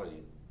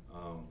spirituality,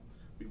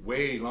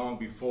 way long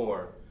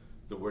before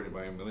the word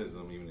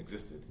environmentalism even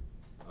existed.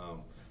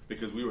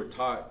 Because we were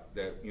taught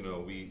that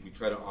we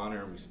try to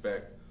honor and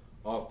respect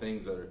all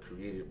things that are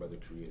created by the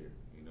Creator.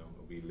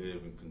 We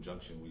live in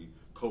conjunction, we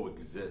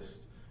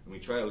coexist, and we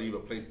try to leave a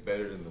place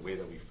better than the way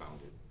that we found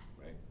it.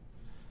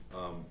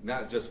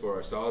 Not just for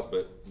ourselves,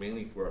 but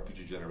mainly for our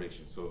future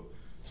generations. So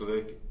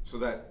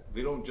that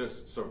they don't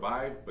just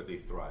survive, but they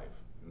thrive.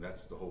 And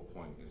that's the whole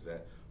point, is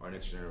that our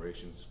next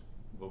generations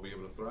will be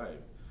able to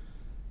thrive.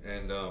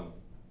 And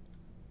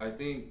I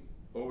think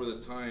over the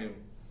time,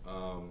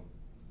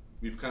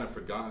 we've kind of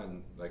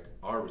forgotten, like,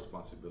 our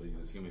responsibilities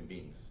as human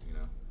beings,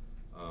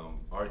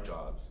 our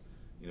jobs.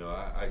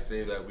 I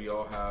say that we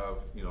all have,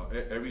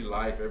 every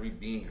life, every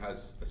being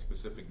has a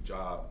specific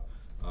job,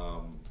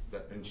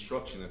 that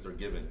instruction that they're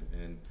given.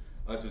 And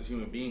us as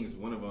human beings,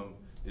 one of them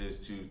is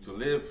to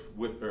live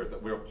with Earth,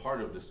 that we're a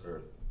part of this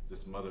Earth,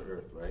 this Mother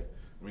Earth, right?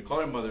 And we call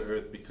her Mother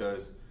Earth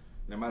because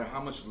no matter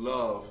how much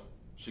love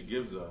she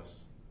gives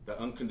us, that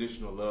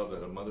unconditional love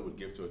that a mother would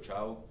give to a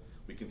child,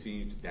 we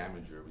continue to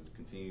damage her, we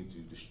continue to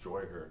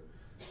destroy her.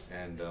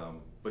 And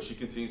but she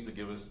continues to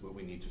give us what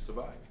we need to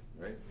survive,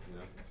 right?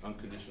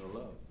 Unconditional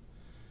love.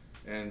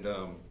 And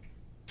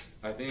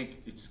I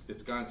think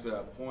it's gotten to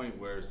that point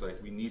where it's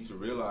like we need to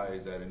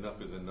realize that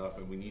enough is enough,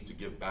 and we need to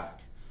give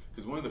back.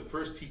 Because one of the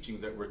first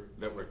teachings that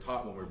we're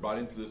taught when we're brought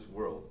into this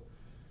world,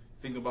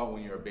 think about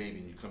when you're a baby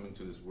and you come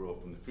into this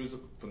world,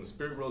 from the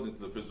spirit world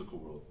into the physical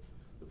world.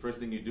 The first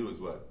thing you do is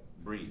what?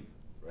 Breathe,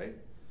 right?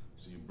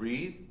 So you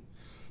breathe,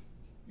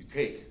 you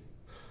take,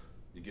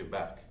 you give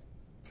back.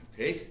 You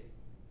take,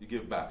 you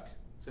give back.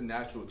 It's a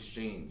natural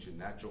exchange, a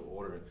natural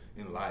order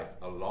in life,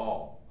 a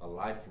law, a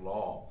life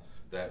law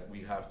that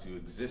we have to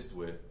exist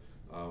with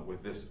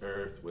this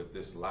earth, with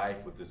this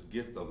life, with this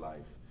gift of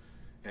life.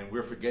 And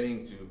we're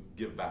forgetting to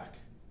give back.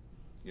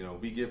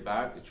 We give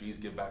back, the trees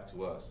give back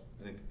to us.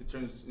 And it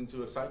turns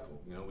into a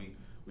cycle.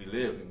 We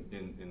live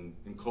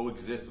and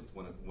coexist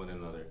with one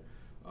another,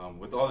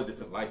 with all the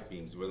different life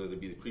beings, whether they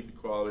be the creepy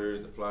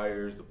crawlers, the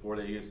flyers, the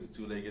four-leggeds, the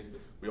two-leggeds.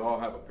 We all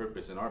have a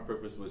purpose, and our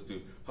purpose was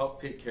to help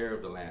take care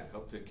of the land,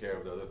 help take care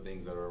of the other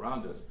things that are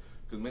around us.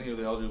 Because many of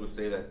the elders would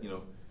say that,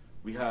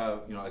 we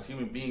have, as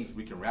human beings,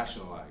 we can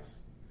rationalize.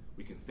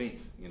 We can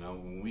think,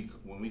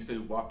 when we say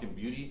walk in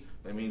beauty,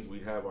 that means we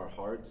have our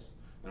hearts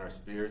and our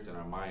spirits and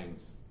our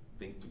minds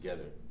think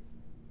together,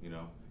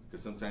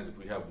 because sometimes if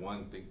we have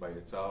one think by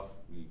itself,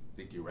 we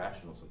think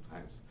irrational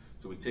sometimes.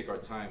 So we take our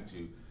time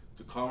to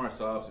calm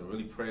ourselves and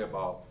really pray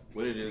about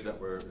what it is that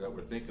we're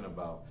thinking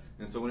about.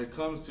 And so when it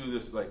comes to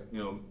this, like,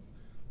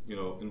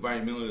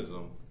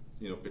 environmentalism,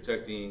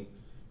 protecting,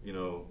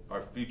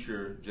 our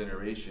future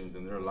generations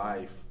and their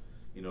life,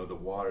 the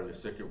water, the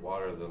sacred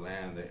water, the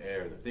land, the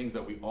air, the things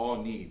that we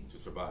all need to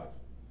survive.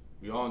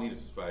 We all need to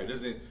survive. It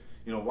doesn't,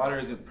 water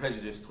isn't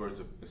prejudiced towards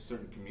a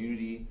certain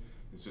community,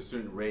 it's a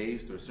certain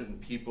race, or a certain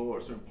people, or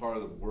a certain part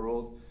of the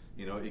world.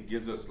 It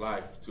gives us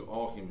life to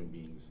all human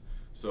beings.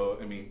 So,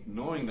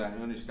 knowing that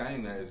and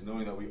understanding that is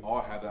knowing that we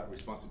all have that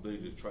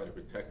responsibility to try to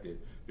protect it,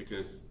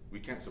 because we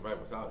can't survive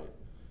without it.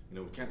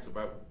 We can't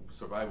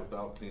survive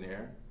without clean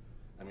air.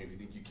 If you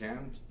think you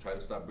can, try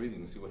to stop breathing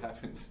and see what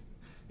happens.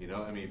 If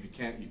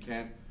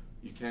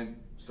you can't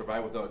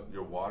survive without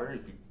your water.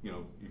 If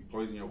you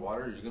poison your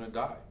water, you're gonna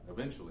die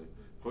eventually.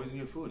 Poison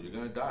your food, you're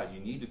gonna die. You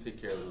need to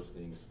take care of those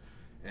things.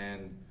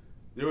 And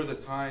there was a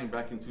time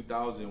back in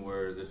 2000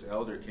 where this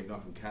elder came down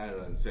from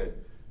Canada and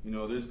said,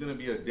 there's gonna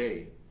be a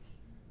day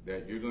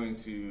that you're going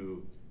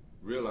to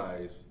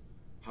realize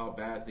how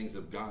bad things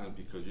have gotten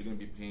because you're gonna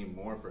be paying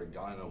more for a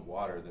gallon of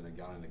water than a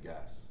gallon of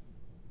gas.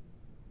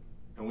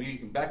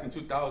 And back in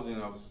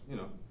 2000, I was,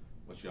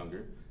 much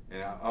younger.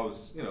 And I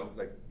was,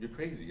 like, you're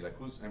crazy. Like,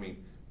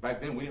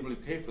 back then we didn't really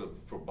pay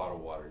for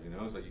bottled water,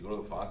 It's like you go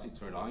to the faucet,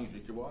 turn it on, you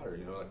drink your water,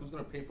 Like, who's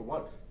going to pay for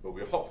water? But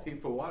we all pay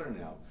for water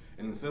now.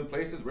 And in some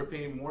places, we're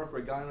paying more for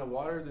a gallon of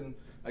water than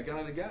a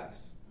gallon of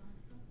gas,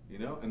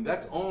 And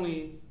that's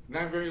only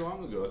not very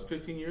long ago. It's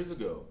 15 years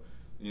ago.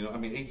 You know, I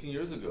mean, 18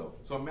 years ago.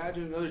 So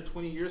imagine another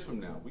 20 years from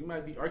now.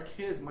 Our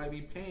kids might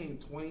be paying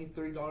 $20,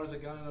 $30 a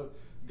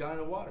gallon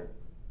of water.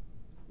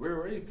 We're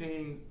already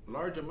paying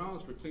large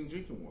amounts for clean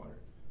drinking water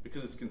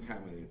because it's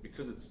contaminated,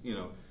 because it's, you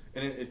know,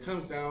 and it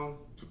comes down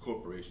to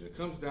corporation. It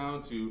comes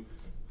down to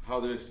how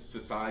this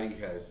society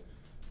has,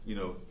 you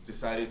know,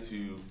 decided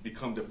to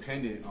become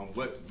dependent on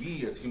what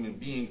we as human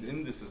beings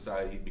in this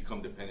society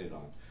become dependent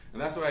on.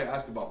 And that's why I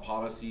ask about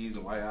policies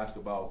and why I ask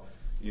about,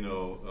 you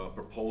know,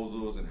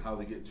 proposals and how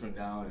they get turned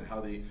down and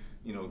how they,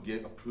 you know,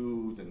 get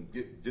approved and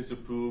get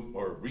disapproved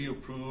or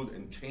reapproved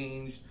and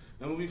changed.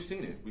 And we've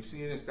seen it. We've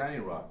seen it in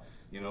Standing Rock.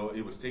 You know,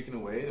 it was taken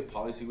away, the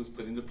policy was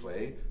put into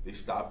play, they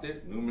stopped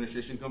it, new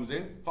administration comes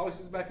in,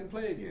 policy's back in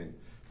play again.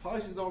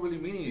 Policies don't really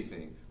mean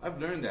anything. I've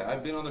learned that.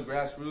 I've been on the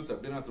grassroots,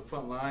 I've been at the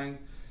front lines,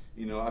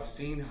 you know, I've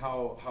seen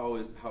how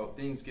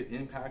things get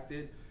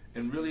impacted.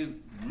 And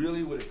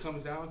really what it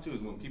comes down to is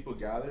when people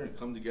gather and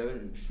come together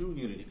in true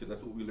unity, because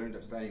that's what we learned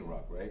at Standing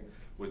Rock, right?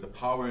 Was the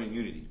power in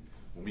unity.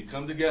 When we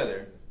come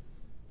together,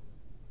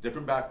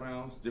 different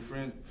backgrounds,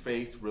 different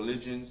faiths,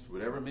 religions,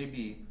 whatever it may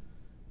be,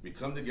 we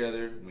come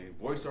together, we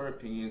voice our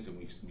opinions, and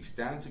we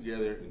stand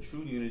together in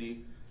true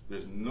unity.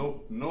 There's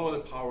no other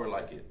power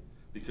like it,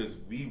 because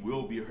we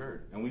will be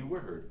heard, and we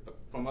were heard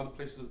from other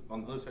places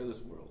on the other side of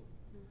this world.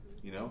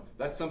 Mm-hmm. You know,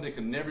 that's something that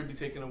can never be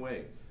taken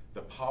away.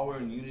 The power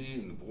and unity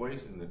and the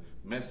voice and the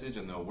message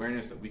and the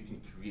awareness that we can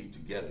create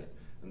together.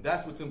 And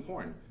that's what's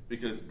important,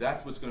 because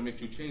that's what's going to make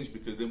true change,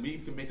 because then we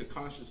can make a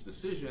conscious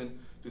decision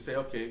to say,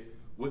 okay,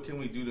 what can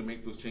we do to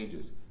make those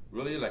changes?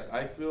 Really, like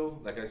I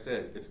feel, like I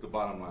said, it's the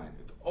bottom line.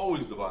 It's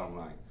always the bottom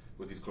line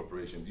with these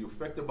corporations. You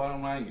affect the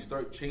bottom line, you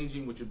start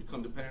changing what you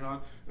become dependent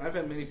on. And I've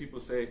had many people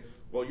say,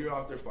 well, you're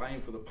out there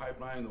fighting for the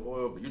pipeline, the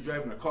oil, but you're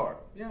driving a car.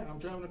 Yeah, I'm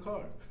driving a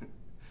car.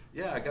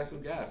 Yeah, I got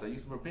some gas. I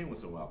use some propane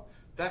once in a while.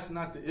 That's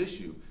not the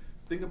issue.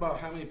 Think about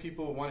how many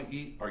people want to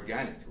eat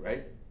organic,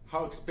 right?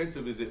 How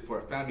expensive is it for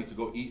a family to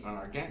go eat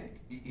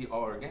eat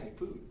all organic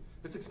food?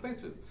 It's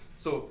expensive.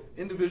 So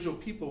individual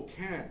people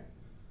can't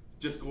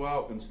just go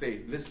out and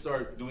say, let's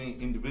start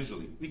doing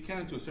individually. We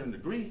can to a certain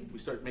degree. We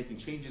start making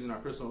changes in our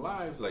personal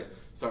lives, like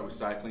start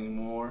recycling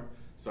more,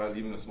 start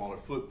leaving a smaller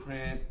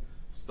footprint,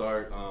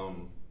 start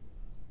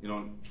you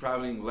know,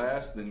 traveling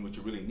less than what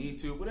you really need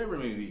to, whatever it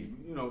may be,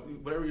 you know,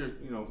 whatever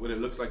what it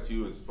looks like to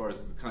you as far as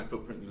the kind of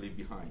footprint you leave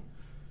behind.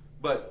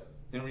 But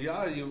in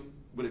reality,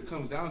 what it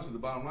comes down to, the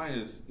bottom line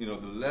is, you know,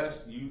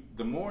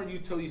 the more you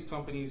tell these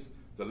companies,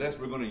 the less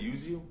we're going to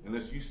use you,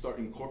 unless you start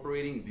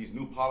incorporating these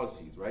new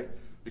policies, right?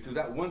 Because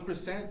that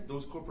 1%,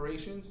 those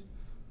corporations,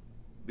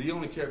 they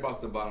only care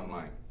about the bottom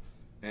line.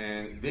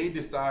 And they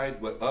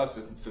decide what us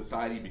as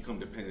society become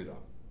dependent on.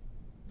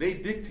 They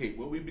dictate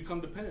what we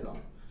become dependent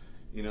on,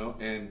 you know,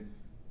 and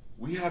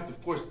we have to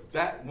force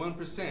that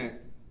 1%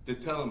 to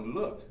tell them,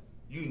 look,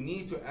 you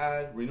need to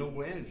add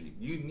renewable energy.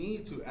 You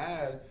need to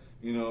add,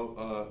 you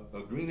know,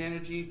 green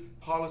energy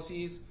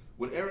policies,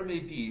 whatever it may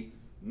be,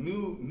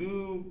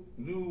 new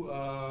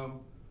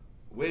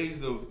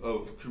ways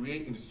of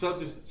creating,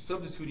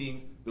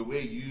 substituting the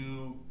way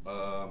you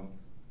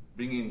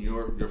bring in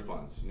your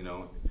funds. You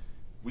know,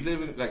 we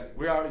live in, like,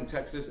 we're out in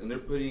Texas and they're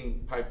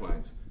putting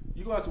pipelines.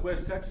 You go out to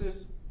West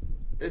Texas,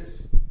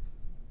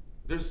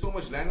 there's so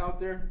much land out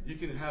there. You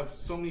can have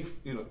so many,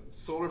 you know,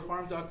 solar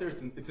farms out there.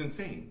 It's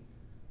insane.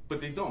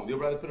 But they don't. They'd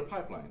rather put a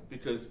pipeline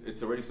because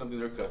it's already something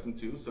they're accustomed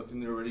to, something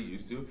they're already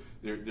used to.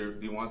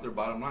 They want their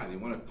bottom line. They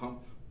want to pump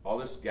all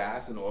this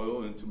gas and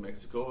oil into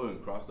Mexico and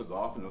across the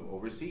Gulf and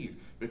overseas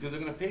because they're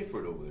going to pay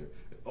for it over there.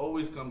 It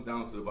always comes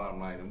down to the bottom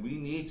line, and we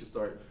need to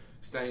start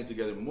standing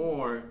together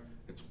more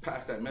and to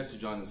pass that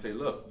message on and say,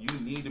 look, you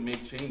need to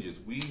make changes.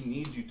 We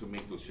need you to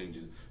make those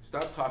changes.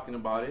 Stop talking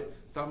about it.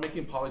 Stop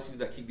making policies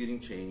that keep getting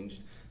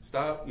changed.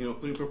 Stop, you know,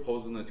 putting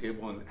proposals on the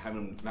table and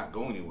having them not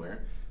go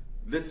anywhere.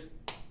 Let's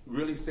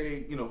really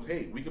say, you know,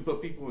 hey, we can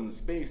put people in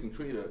space and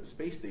create a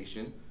space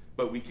station,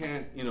 but we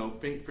can't, you know,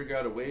 figure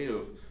out a way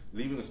of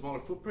leaving a smaller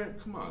footprint.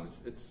 Come on,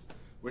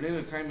 we're in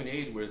a time and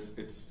age where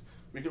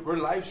we're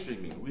live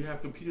streaming. We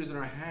have computers in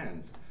our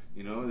hands,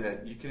 you know,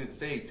 that you couldn't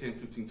say 10,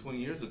 15, 20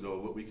 years ago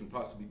what we can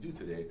possibly do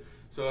today.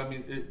 So, I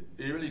mean,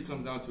 it really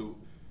comes down to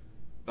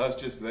us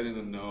just letting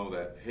them know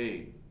that,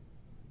 hey,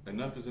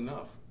 enough is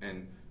enough.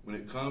 And when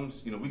it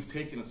comes, you know, we've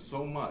taken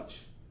so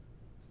much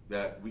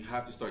that we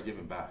have to start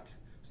giving back.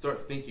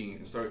 Start thinking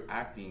and start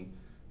acting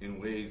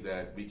in ways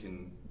that we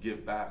can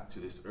give back to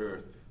this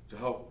earth to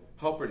help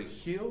her to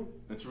heal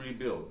and to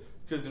rebuild.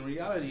 Because in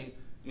reality,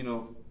 you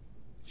know,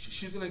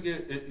 she's going to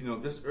get, you know,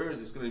 this earth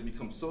is going to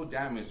become so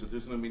damaged that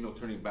there's going to be no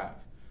turning back.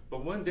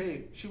 But one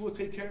day, she will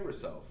take care of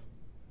herself.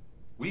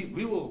 We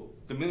will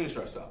diminish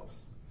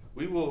ourselves.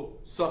 We will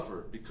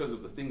suffer because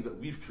of the things that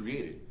we've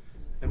created.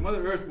 And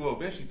Mother Earth will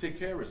eventually take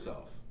care of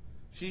herself.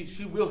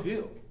 She will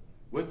heal,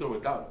 with or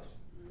without us.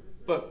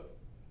 But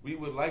we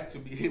would like to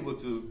be able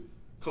to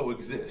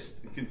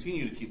coexist and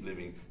continue to keep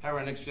living, have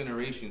our next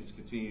generations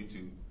continue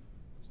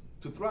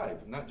to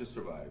thrive, not just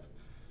survive.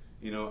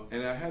 You know,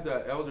 and I had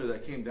that elder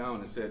that came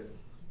down and said,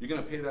 you're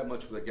going to pay that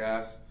much for the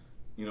gas,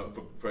 you know,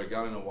 for a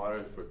gallon of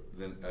water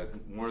than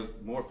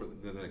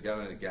a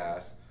gallon of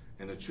gas.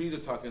 And the trees are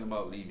talking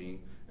about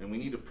leaving, and we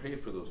need to pray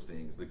for those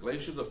things. The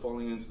glaciers are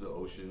falling into the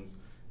oceans,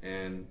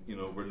 and you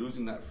know, we're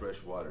losing that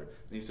fresh water.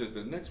 And he says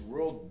the next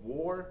world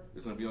war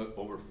is going to be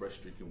over fresh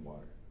drinking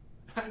water.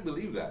 I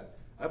believe that.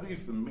 I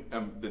believe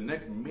the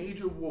next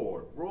major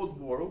world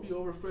war, will be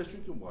over fresh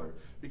drinking water,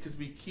 because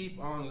we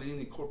keep on letting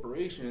the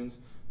corporations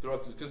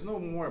throughout this. Because no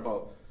more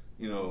about,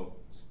 you know,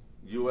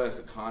 U.S.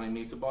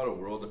 economy. It's about a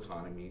world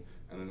economy,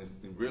 and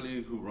then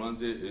really who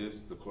runs it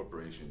is the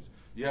corporations.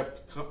 You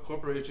have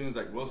corporations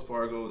like Wells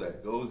Fargo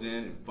that goes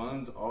in and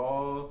funds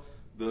all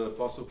the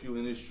fossil fuel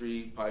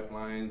industry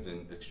pipelines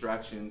and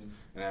extractions.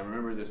 And I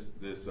remember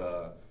this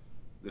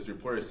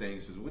reporter saying, he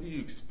says, "What do you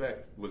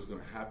expect was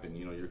going to happen?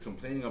 You know, you're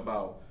complaining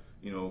about,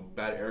 you know,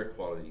 bad air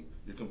quality.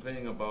 You're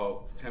complaining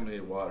about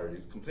contaminated water.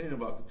 You're complaining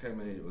about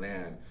contaminated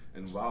land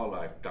and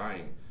wildlife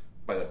dying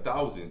by the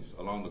thousands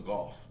along the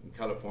Gulf, in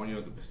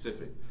California, the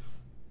Pacific."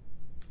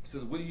 He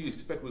says, "What do you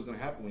expect was going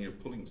to happen when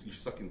you're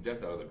sucking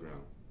death out of the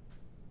ground?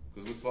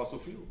 Because it's fossil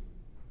fuel.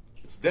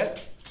 It's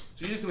death.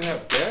 So you're just going to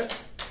have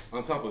death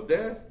on top of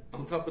death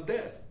on top of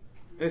death.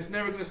 And it's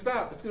never going to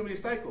stop. It's going to be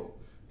a cycle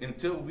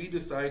until we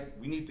decide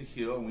we need to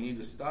heal and we need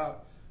to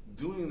stop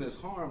doing this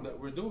harm that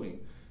we're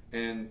doing."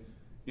 And,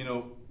 you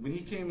know, when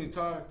he came and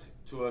talked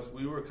to us,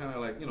 we were kind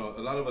of like, you know,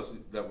 a lot of us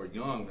that were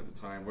young at the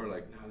time, we're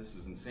like, "No, this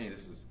is insane.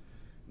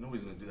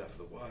 Nobody's going to do that for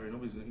the water.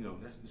 Nobody's going to, you know,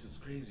 this is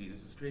crazy.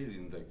 This is crazy."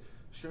 And like,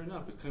 sure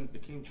enough, it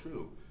came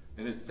true.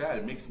 And it's sad.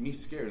 It makes me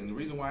scared. And the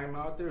reason why I'm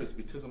out there is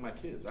because of my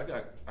kids. I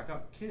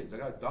got kids. I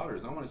got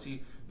daughters. I want to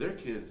see their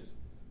kids,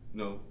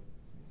 you know,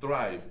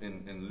 thrive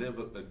and live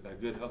a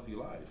good, healthy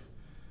life.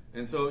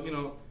 And so, you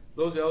know,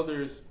 those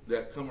elders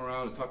that come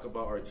around and talk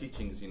about our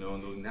teachings, you know,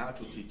 and those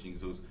natural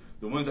teachings,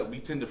 the ones that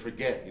we tend to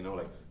forget, you know,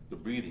 like the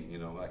breathing, you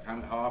know, like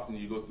how often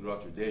do you go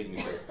throughout your day and you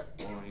say,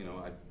 "Oh, you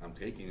know, I'm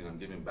taking and I'm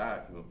giving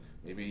back. You know,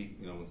 maybe,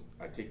 you know,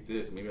 I take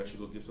this, maybe I should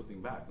go give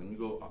something back. Let me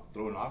go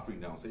throw an offering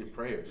down, say a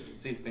prayer,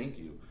 say thank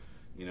you,"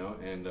 you know.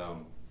 And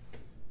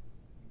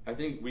I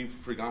think we've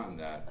forgotten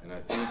that, and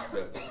I think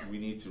that we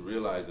need to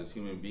realize as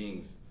human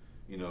beings,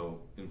 you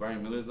know,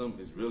 environmentalism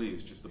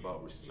is just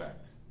about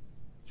respect.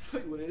 It's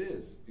really what it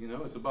is, you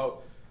know. It's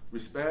about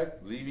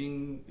respect,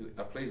 leaving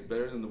a place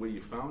better than the way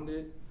you found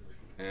it,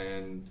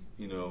 and,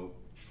 you know,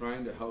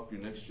 trying to help the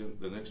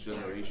next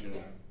generation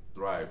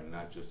thrive and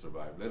not just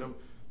survive.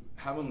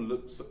 Have them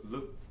look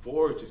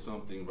forward to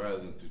something rather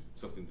than to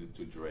something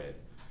to dread,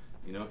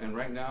 you know. And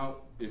right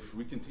now, if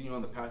we continue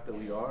on the path that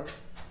we are,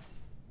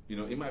 you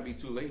know, it might be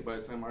too late by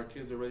the time our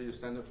kids are ready to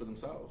stand up for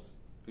themselves.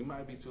 It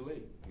might be too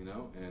late, you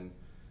know.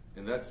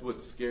 And that's what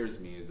scares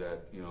me, is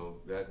that, you know,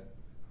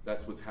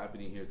 that's what's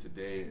happening here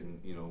today. And,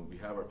 you know, we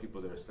have our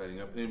people that are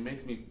standing up, and it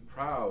makes me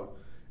proud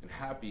and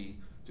happy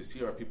to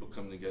see our people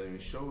come together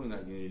and showing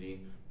that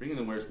unity, bringing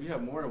the awareness. We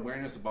have more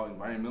awareness about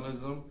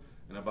environmentalism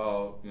and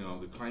about, you know,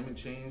 the climate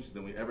change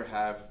than we ever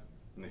have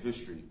in the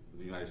history of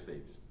the United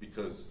States,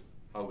 because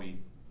how we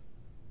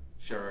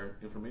share our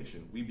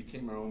information. We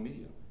became our own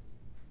media.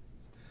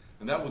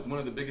 And that was one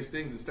of the biggest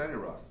things in Standing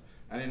Rock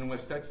and in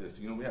West Texas.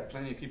 You know, we had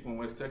plenty of people in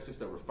West Texas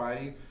that were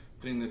fighting,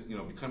 putting this, you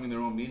know, becoming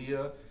their own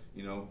media.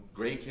 You know,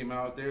 Gray came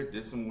out there,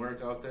 did some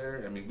work out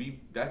there. I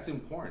mean, that's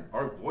important.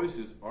 Our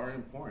voices are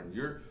important.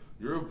 Your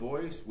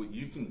voice, what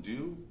you can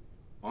do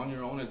on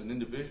your own as an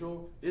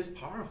individual, is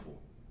powerful.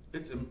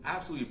 It's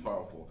absolutely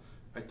powerful.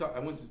 I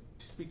went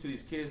to speak to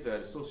these kids at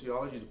a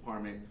sociology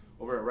department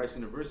over at Rice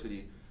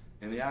University,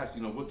 and they asked,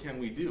 you know, what can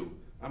we do?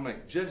 I'm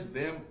like, just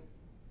them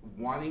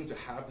wanting to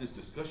have this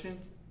discussion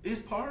is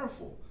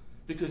powerful,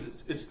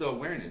 because it's the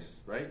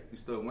awareness, right?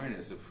 It's the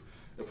awareness.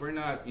 If we're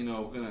not, you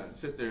know, gonna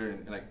sit there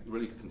and like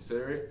really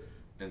consider it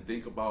and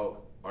think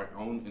about our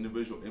own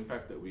individual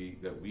impact that we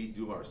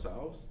do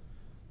ourselves,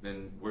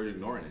 then we're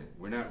ignoring it.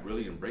 We're not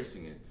really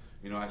embracing it.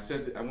 You know, I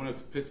said I went up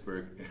to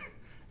Pittsburgh, and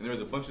there was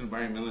a bunch of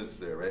environmentalists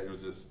there, right? It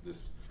was it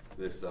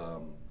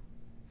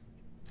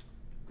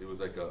was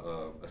like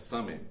a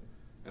summit,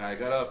 and I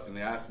got up and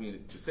they asked me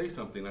to say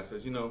something. I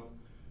said, you know,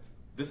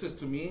 this is,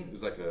 to me,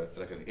 is like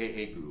an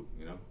AA group,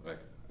 you know, like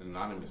an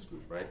anonymous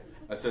group, right?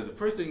 I said the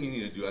first thing you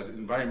need to do as an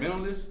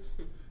environmentalist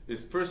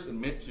is first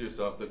admit to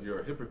yourself that you're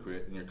a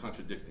hypocrite and you're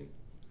contradicting,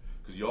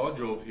 because you all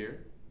drove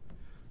here.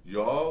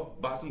 You all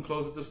bought some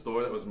clothes at the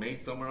store that was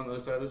made somewhere on the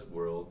other side of this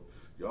world.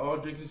 You're all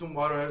drinking some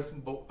water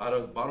out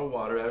of bottled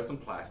water out of some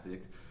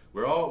plastic.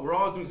 We're all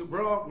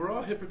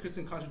hypocrites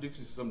and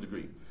contradictions to some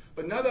degree.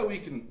 But now that we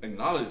can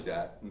acknowledge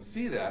that and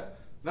see that,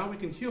 now we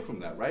can heal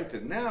from that, right?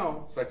 Because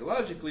now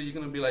psychologically you're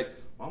going to be like,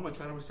 well, I'm going to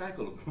try to recycle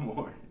a little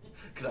more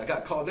because I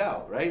got called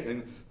out, right?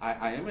 And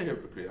I am a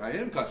hypocrite. I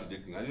am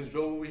contradicting. I just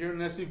drove over here in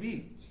an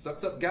SUV,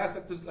 sucks up gas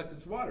like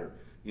this water,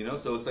 you know.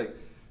 So it's like.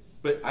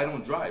 But I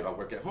don't drive, I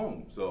work at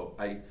home. So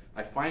I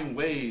find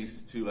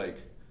ways to,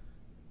 like,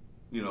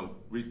 you know,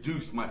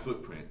 reduce my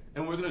footprint.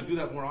 And we're gonna do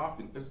that more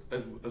often,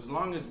 as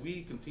long as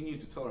we continue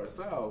to tell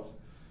ourselves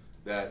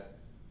that,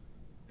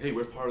 hey,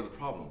 we're part of the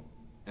problem.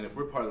 And if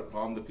we're part of the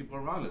problem, the people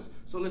around us.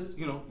 So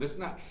let's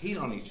not hate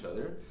on each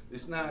other.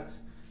 Let's not,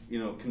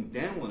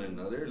 condemn one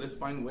another. Let's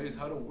find ways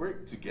how to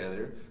work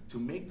together to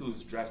make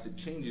those drastic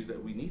changes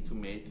that we need to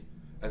make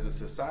as a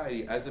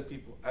society, as a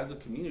people, as a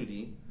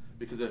community,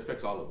 because it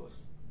affects all of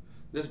us.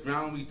 This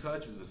ground we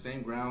touch is the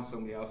same ground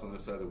somebody else on the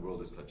other side of the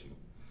world is touching.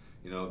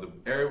 The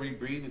air we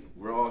breathe,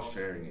 we're all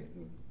sharing it.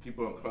 And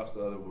people across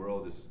the other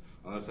world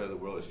on the other side of the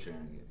world is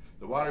sharing it.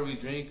 The water we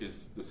drink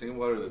is the same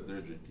water that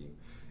they're drinking.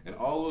 And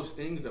all those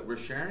things that we're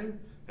sharing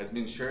has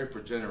been shared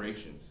for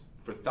generations,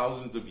 for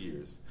thousands of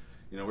years.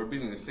 We're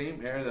breathing the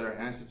same air that our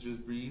ancestors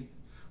breathed.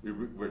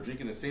 We're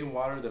drinking the same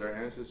water that our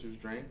ancestors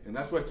drank. And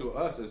that's why to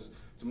us, as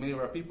to many of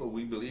our people,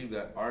 we believe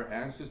that our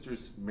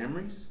ancestors'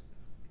 memories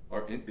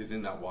is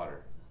in that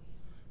water.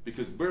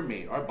 Because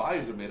our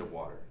bodies are made of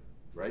water,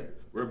 right?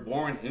 We're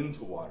born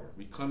into water.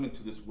 We come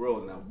into this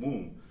world in that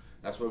womb.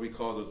 That's why we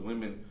call those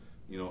women,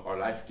 our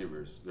life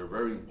givers. They're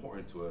very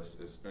important to us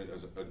as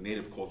a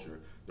native culture.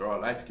 They're our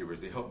life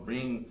givers. They help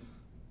bring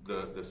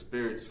the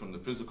spirits from the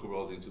physical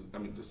world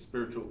the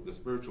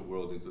spiritual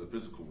world into the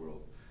physical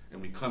world.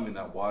 And we come in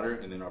that water,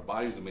 and then our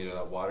bodies are made of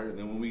that water. And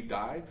then when we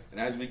die,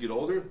 and as we get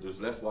older, there's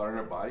less water in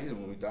our body, and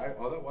when we die,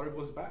 all that water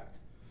goes back.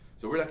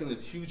 So we're like in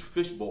this huge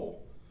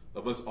fishbowl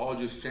of us all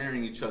just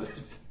sharing each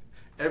other's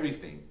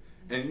everything.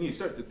 And when you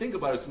start to think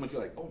about it too much,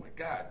 you're like, oh my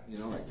God,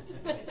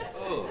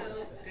 oh,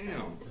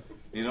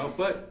 damn,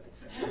 but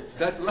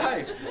that's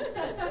life.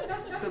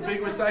 It's a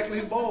big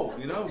recycling bowl,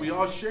 we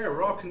all share,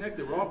 we're all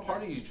connected, we're all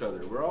part of each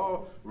other, we're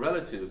all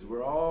relatives,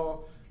 we're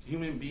all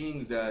human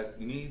beings that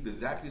need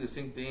exactly the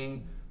same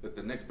thing that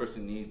the next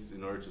person needs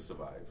in order to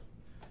survive.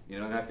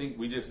 And I think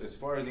we just, as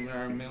far as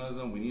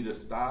environmentalism, we need to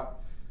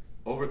stop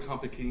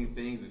overcomplicating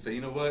things and say, you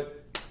know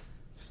what,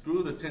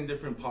 screw the 10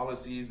 different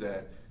policies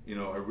that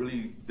are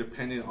really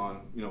dependent on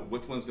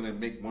which one's going to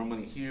make more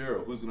money here, or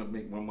who's going to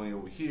make more money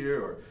over here,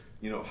 or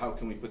how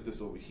can we put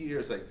this over here.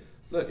 It's like,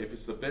 look, if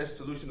it's the best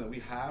solution that we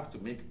have to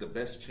make the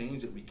best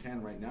change that we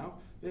can right now,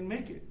 then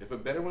make it. If a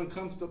better one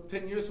comes up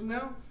 10 years from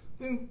now,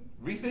 then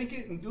rethink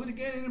it and do it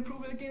again and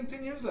improve it again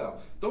 10 years now.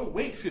 Don't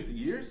wait 50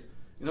 years,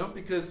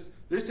 because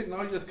there's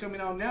technology that's coming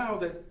out now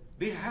that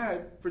they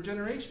had for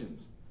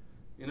generations,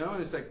 and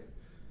it's like,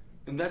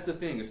 and that's the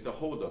thing, it's the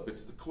holdup,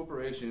 it's the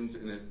corporations,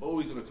 and it's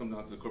always going to come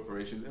down to the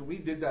corporations. And we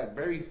did that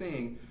very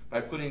thing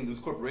by putting those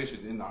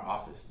corporations in our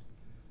office.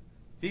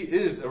 He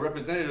is a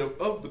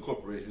representative of the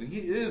corporation.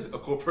 He is a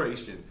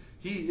corporation.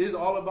 He is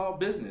all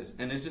about business,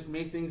 and it just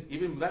made things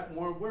even that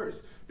more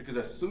worse. Because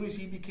as soon as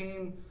he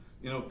became,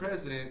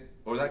 president,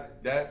 or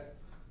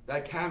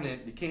that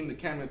cabinet became the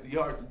cabinet that you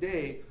are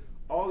today,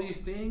 all these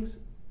things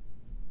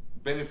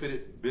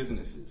benefited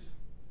businesses,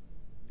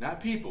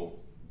 not people,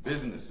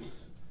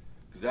 businesses.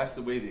 Because that's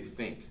the way they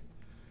think.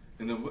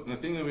 And the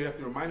thing that we have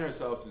to remind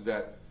ourselves is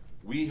that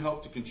we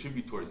help to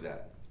contribute towards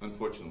that,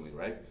 unfortunately,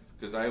 right?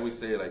 Because I always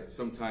say, like,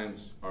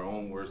 sometimes our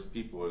own worst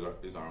people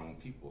is our own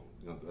people,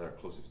 that are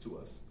closest to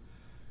us.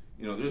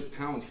 There's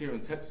towns here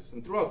in Texas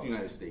and throughout the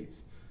United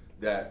States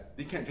that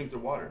they can't drink their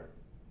water.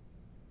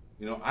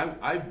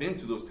 I've been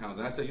to those towns,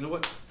 and I said, you know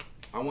what?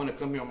 I want to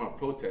come here, I'm going to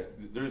protest.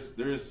 There's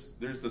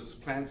the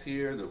plants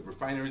here, the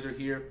refineries are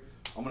here,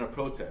 I'm going to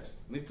protest.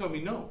 And they tell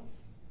me no.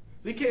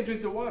 They can't drink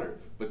their water,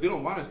 but they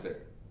don't want us there.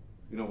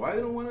 You know why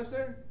they don't want us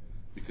there?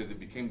 Because it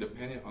became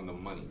dependent on the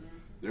money.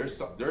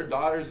 Their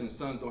daughters and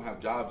sons don't have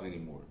jobs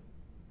anymore.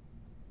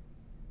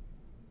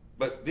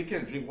 But they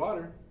can't drink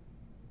water.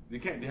 They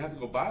have to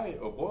go buy it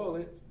or boil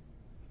it.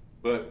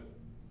 But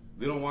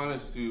they don't want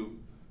us to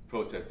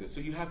protest it. So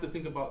you have to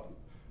think about,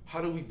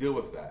 how do we deal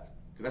with that?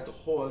 Because that's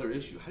a whole other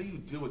issue. How do you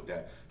deal with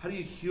that? How do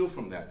you heal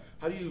from that?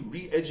 How do you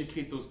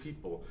re-educate those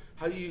people?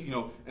 How do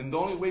you, and the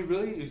only way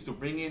really is to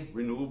bring in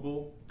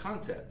renewable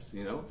concepts,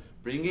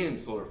 bring in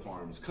solar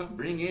farms,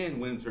 bring in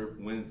wind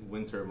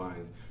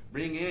turbines,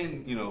 bring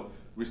in,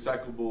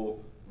 recyclable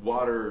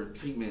water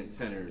treatment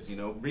centers,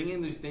 bring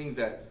in these things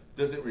that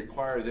doesn't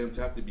require them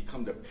to have to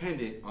become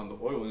dependent on the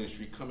oil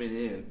industry coming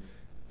in,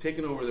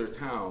 taking over their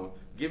town,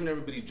 giving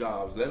everybody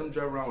jobs, let them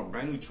drive around with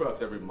brand new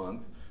trucks every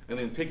month, and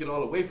then take it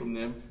all away from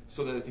them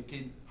so that they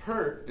can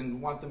hurt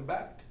and want them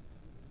back.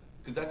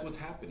 Because that's what's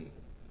happening.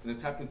 And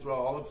it's happening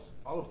throughout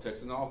all of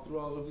Texas and all through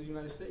all of the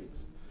United States.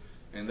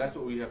 And that's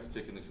what we have to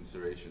take into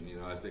consideration.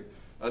 I think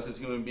us as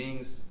human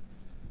beings,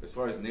 as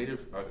far as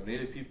native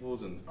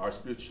peoples and our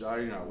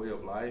spirituality and our way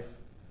of life,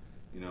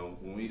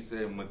 when we say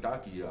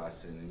mataki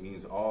yasin, it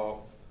means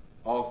all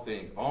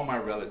things, all my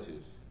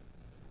relatives.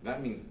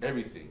 That means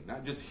everything,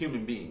 not just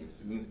human beings.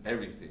 It means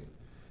everything.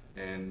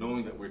 And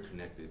knowing that we're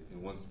connected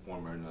in one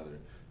form or another.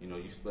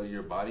 You study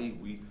your body,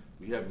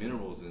 we have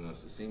minerals in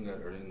us, the same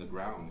that are in the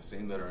ground, the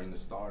same that are in the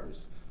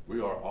stars. We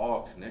are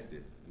all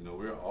connected.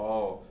 We're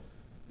all,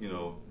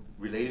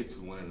 related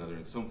to one another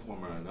in some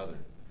form or another.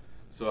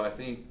 So I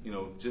think,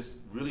 just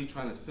really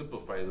trying to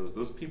simplify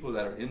those people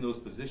that are in those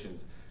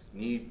positions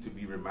need to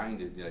be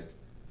reminded,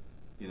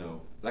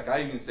 like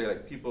I even say,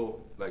 like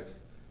people like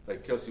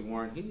Kelsey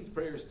Warren, he needs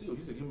prayers too.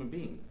 He's a human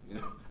being.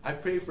 I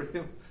pray for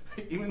him,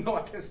 even though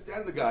I can't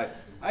stand the guy.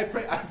 I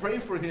pray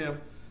for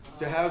him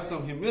to have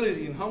some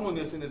humility and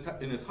humbleness in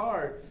his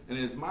heart and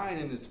in his mind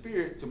and his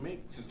spirit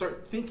to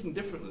start thinking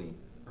differently.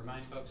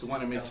 Remind folks To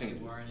want to who make Kelsey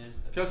changes. Warren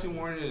is. Kelsey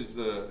Warren is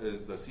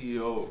the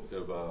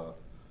CEO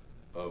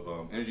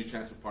of Energy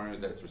Transfer Partners,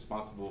 that's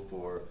responsible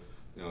for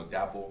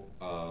DAPL,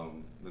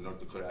 the North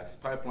Dakota Access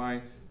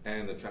Pipeline,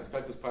 and the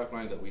Transporation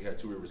pipeline that we had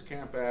Two Rivers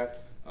Camp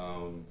at.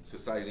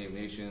 Society of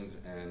Nations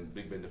and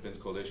Big Bend Defense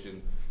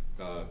Coalition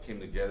came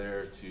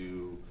together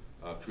to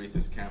create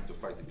this camp to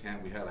fight the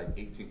camp. We had like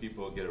 18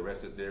 people get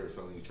arrested there with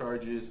felony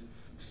charges,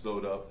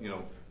 slowed up. It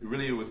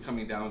really was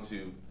coming down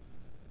to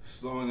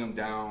slowing them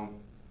down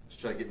to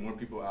try to get more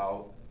people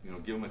out,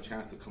 give them a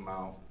chance to come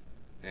out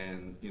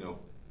and,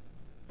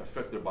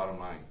 affect their bottom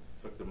line,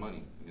 affect their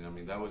money.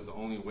 That was the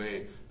only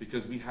way,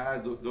 because we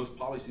had those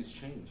policies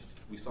changed.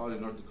 We saw it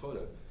in North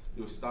Dakota.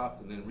 It was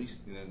stopped and then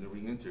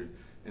re-entered.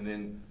 And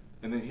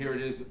then here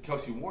it is,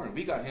 Kelsey Warren.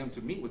 We got him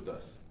to meet with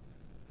us,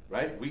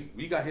 right?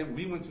 We got him.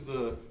 We went to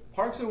the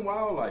Parks and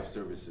Wildlife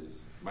Services,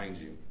 mind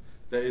you,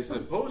 that is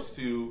supposed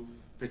to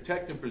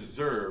protect and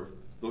preserve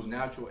those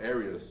natural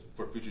areas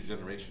for future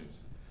generations.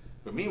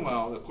 But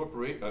meanwhile, a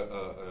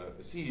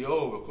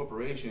CEO of a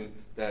corporation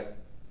that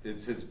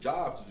is his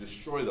job to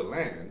destroy the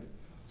land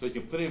so he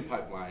can put in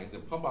pipelines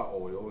and pump out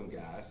oil and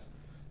gas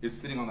is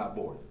sitting on that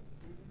board.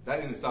 That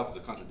in itself is a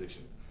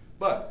contradiction.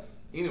 But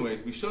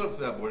anyways, we showed up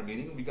to that board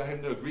meeting and we got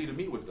him to agree to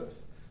meet with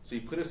us. So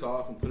he put us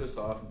off and put us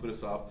off and put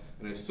us off.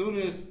 And as soon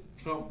as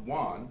Trump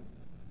won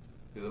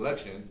his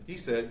election, he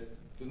said,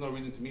 there's no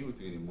reason to meet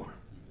with you anymore.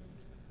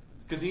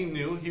 Because he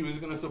knew he was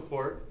going to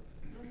support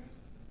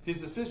his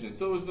decision.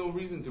 So there was no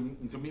reason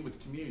to meet with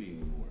the community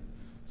anymore.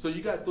 So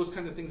you got those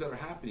kinds of things that are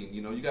happening.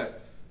 You got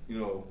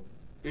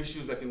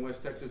issues like in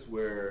West Texas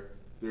where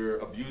they're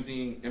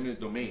abusing eminent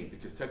domain,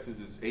 because Texas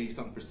is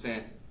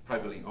 80-something%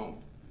 privately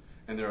owned.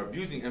 And they're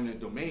abusing eminent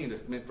domain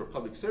that's meant for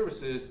public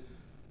services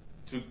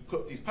to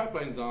put these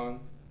pipelines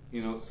on,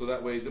 so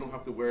that way they don't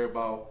have to worry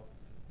about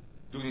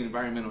doing an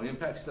environmental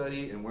impact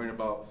study and worrying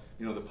about,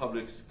 the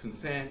public's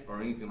consent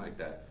or anything like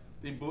that.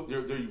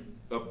 They're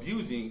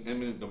abusing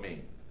eminent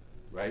domain,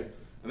 right?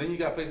 And then you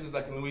got places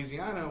like in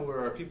Louisiana where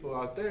our people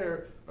out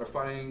there are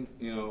finding,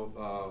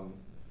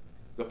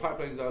 the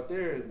pipelines out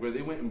there where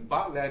they went and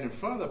bought land in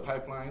front of the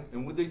pipeline,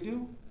 and what they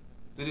do?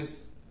 They just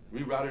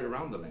rerouted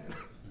around the land.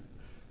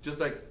 Just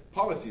like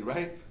policy,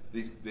 right?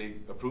 They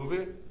approve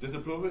it,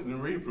 disapprove it, and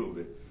then reapprove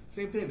it.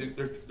 Same thing.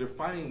 They're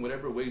finding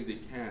whatever ways they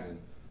can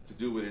to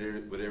do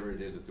whatever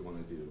it is that they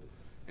want to do,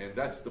 and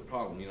that's the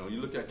problem.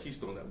 You look at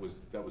Keystone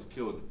that was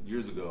killed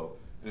years ago,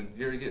 and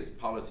here it is,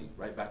 policy,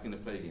 right back into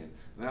play again.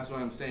 And that's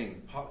what I'm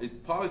saying.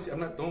 Policy.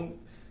 Don't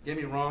get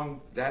me wrong.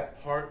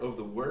 That part of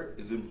the work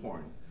is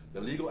important. The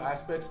legal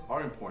aspects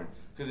are important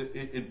because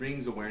it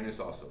brings awareness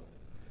also,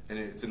 and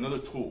it's another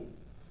tool.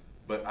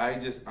 But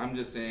I'm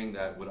just saying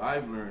that what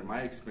I've learned,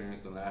 my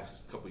experience in the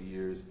last couple of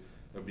years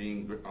of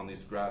being on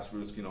these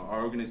grassroots,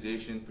 our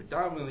organization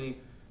predominantly,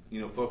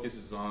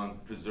 focuses on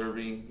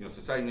preserving,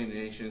 Society of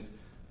Nations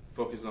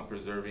focuses on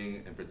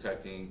preserving and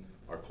protecting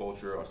our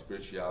culture, our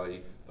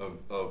spirituality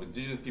of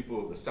indigenous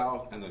people of the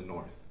South and the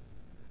North.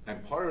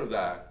 And part of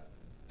that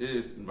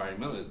is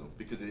environmentalism,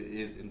 because it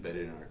is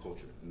embedded in our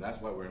culture. And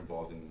that's why we're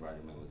involved in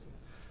environmentalism.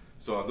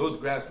 So on those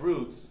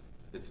grassroots,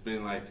 it's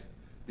been like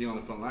being on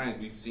the front lines.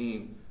 We've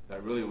seen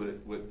that really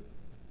what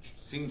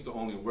seems to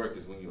only work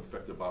is when you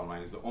affect their bottom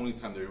line. It's the only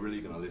time they're really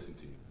going to listen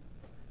to you.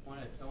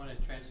 I want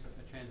to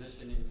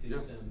transition into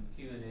some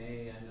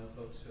Q&A. I know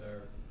folks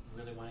are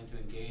really wanting to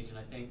engage, and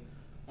I think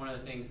one of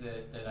the things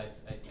that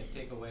I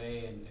take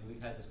away, and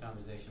we've had this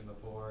conversation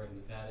before, and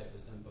we've had it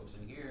with some folks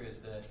in here, is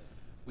that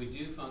we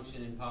do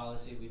function in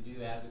policy, we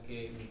do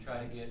advocate, we try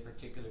to get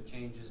particular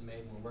changes made,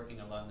 and we're working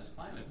a lot on this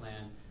climate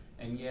plan,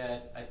 and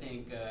yet I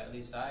think, at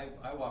least I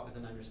walk with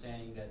an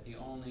understanding that the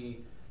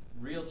only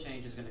real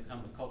change is going to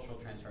come with cultural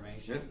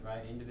transformation,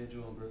 right?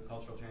 Individual and group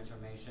cultural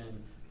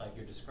transformation, like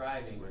you're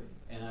describing. Right.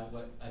 And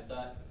what I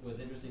thought was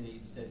interesting that you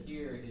said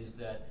here is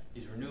that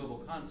these renewable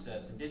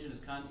concepts, indigenous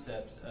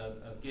concepts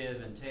of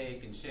give and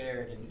take and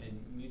shared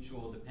and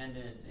mutual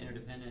dependence,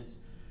 interdependence,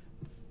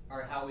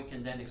 are how we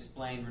can then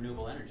explain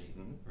renewable energy,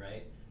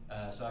 right?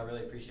 So I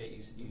really appreciate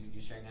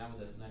you sharing that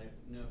with us. And I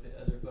don't know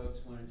if other folks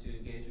wanted to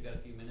engage. We've got a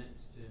few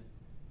minutes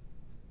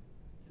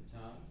to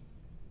talk.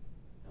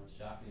 Don't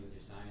shock me with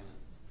your silence.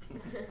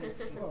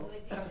 Well,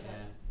 Yeah.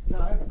 now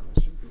I have a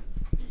question.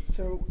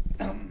 So,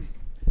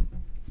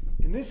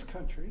 in this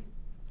country,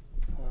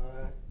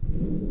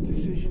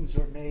 decisions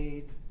are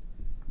made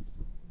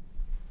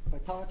by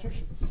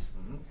politicians,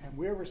 and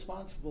we're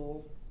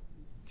responsible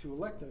to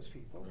elect those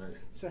people. Right.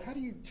 So how do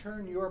you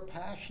turn your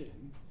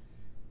passion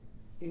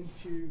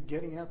into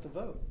getting out the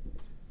vote?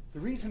 The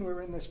reason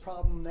we're in this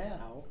problem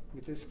now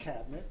with this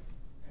cabinet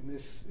and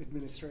this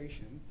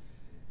administration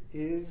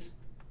is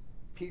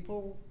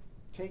people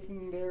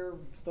taking their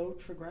vote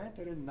for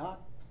granted and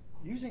not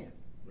using it.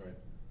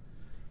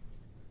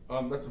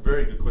 Right. That's a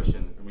very good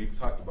question, and we've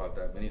talked about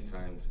that many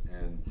times.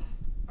 And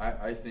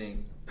I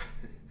think,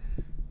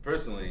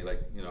 personally,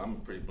 I'm a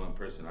pretty blunt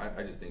person.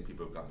 I just think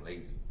people have gotten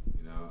lazy.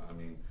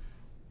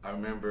 I I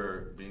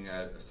remember being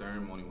at a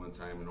ceremony one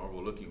time, and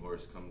Orville Looking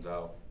Horse comes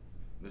out.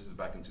 This is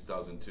back in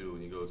 2002,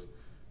 and he goes,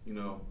 you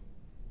know,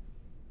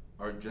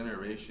 our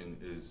generation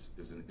is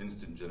an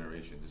instant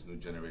generation. This new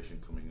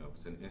generation coming up,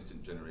 it's an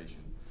instant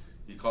generation.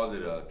 He called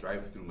it a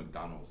drive-through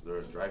McDonald's. They're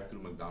a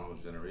drive-through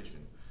McDonald's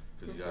generation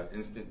because you got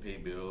instant pay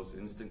bills,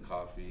 instant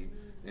coffee,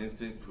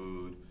 instant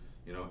food.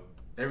 You know,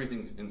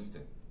 everything's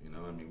instant. You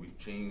know, I mean, we've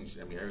changed.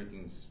 I mean,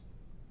 everything's,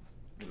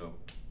 you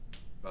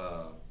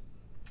know,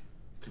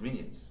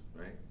 convenience,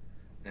 right?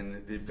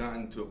 And they've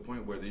gotten to a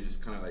point where they just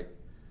kind of like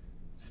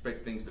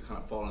expect things to kind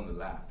of fall in the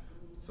lap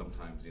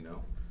sometimes, you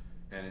know?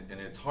 And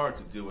it's hard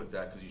to deal with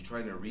that because you're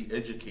trying to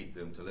re-educate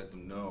them to let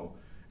them know.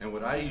 And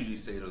what I usually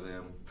say to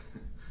them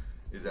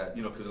is that,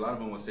 you know, because a lot of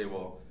them will say,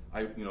 well,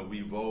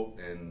 we vote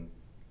and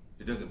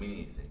it doesn't mean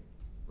anything,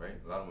 right?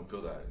 A lot of them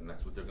feel that, and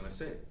that's what they're going to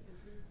say.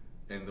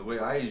 And the way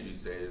I usually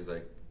say it is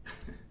like,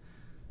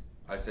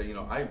 I say, you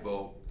know, I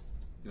vote,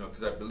 you know,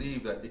 because I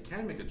believe that it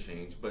can make a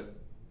change, but,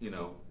 you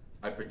know,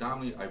 I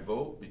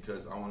vote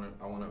because I want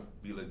to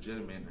be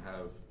legitimate and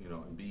have, you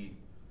know,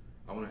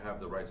 I want to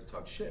have the right to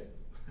talk shit.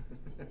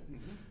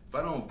 If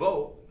I don't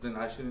vote, then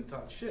I shouldn't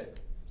talk shit.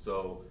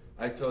 So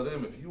I tell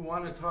them, if you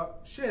want to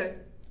talk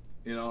shit,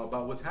 you know,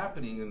 about what's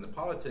happening in the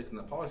politics and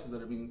the policies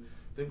that are being,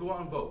 then go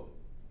out and vote.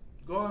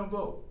 Go out and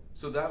vote.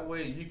 So that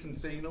way you can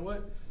say, you know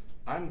what,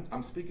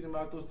 I'm speaking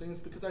about those things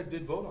because I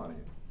did vote on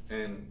it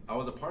and I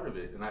was a part of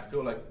it and I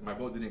feel like my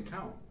vote didn't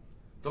count.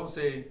 Don't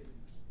say,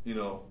 you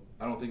know,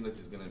 I don't think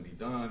nothing's going to be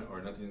done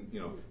or nothing, you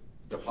know,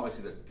 the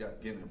policy that's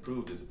getting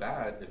approved is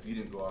bad if you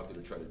didn't go out there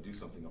to try to do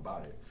something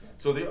about it.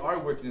 So they are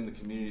working in the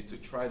community to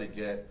try to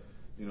get,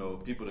 you know,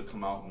 people to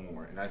come out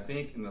more. And I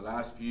think in the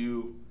last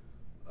few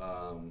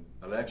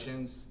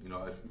elections, you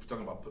know, if you're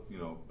talking about, you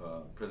know,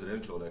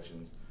 presidential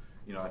elections,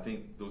 you know, I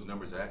think those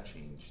numbers have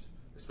changed,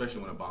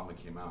 especially when Obama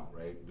came out,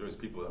 right? There's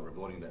people that were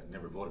voting that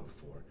never voted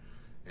before.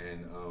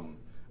 And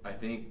I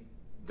think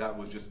that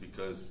was just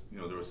because, you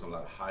know, there was a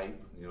lot of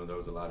hype, you know, there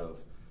was a lot of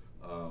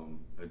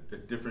a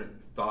different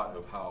thought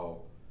of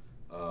how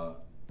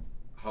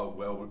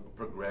well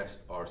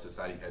progressed our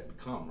society had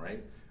become,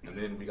 right? And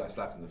then we got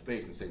slapped in the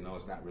face and say, no,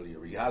 it's not really a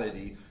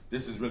reality.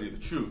 This is really the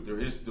truth. There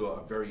is still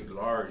a very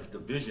large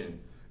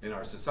division in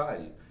our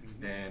society.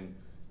 And,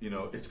 you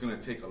know, it's going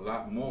to take a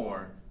lot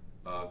more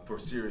for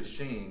serious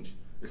change.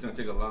 It's going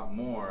to take a lot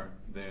more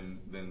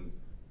than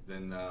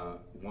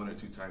one or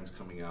two times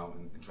coming out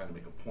and trying to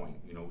make a point.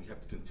 You know, we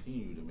have to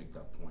continue to make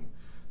that point.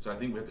 So I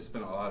think we have to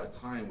spend a lot of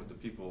time with the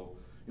people.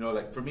 You know,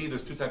 like for me,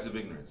 there's two types of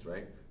ignorance,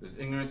 right? There's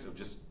ignorance of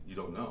just you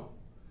don't know,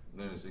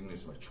 and then there's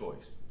ignorance by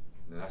choice,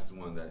 and that's the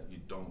one that you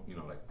don't, you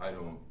know, like I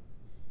don't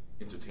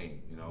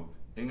entertain. You know,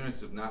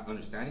 ignorance of not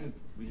understanding.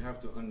 We have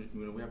to,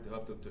 we have to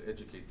help them to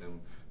educate them,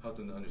 help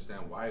them to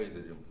understand why is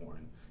it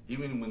important,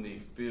 even when they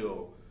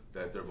feel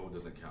that their vote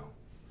doesn't count.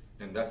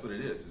 And that's what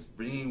it is. Is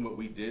bringing what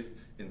we did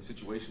in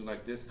situations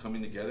like this,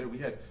 coming together. We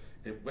had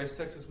in West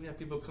Texas, we had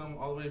people come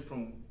all the way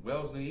from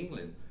Wales, New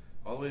England.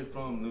 All the way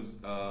from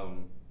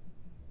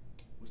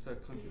what's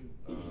that country?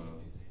 New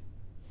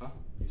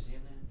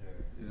Zealand, or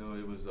you know,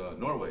 it was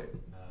Norway.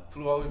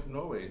 Flew all the way from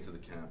Norway into the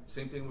camp.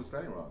 Same thing with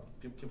Standing Rock.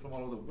 Came from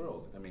all over the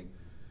world. I mean,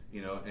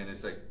 you know, and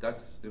it's like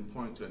that's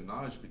important to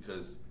acknowledge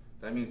because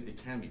that means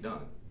it can be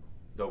done.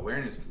 The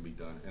awareness can be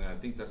done, and I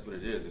think that's what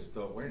it is. It's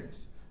the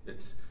awareness.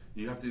 It's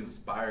you have to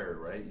inspire,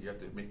 right? You have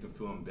to make them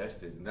feel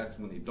invested, and that's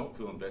when they don't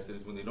feel invested.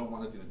 Is when they don't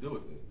want nothing to do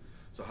with it.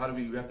 So how do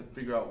we have to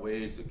figure out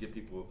ways to get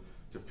people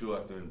to feel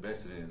like they're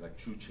invested in it, like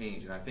true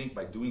change. And I think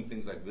by doing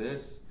things like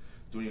this,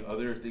 doing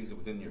other things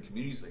within your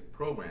communities, like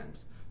programs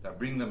that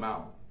bring them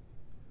out,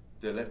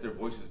 that let their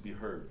voices be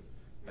heard,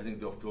 I think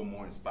they'll feel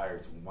more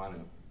inspired to want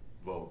to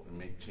vote and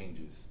make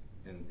changes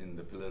in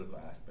the political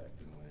aspect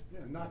in a way.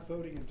 Yeah, not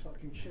voting and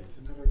talking shit's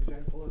another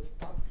example of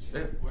hypocrisy.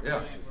 Yeah, we're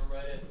yeah.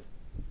 right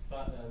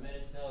at a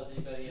minute till. Is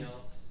anybody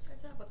else I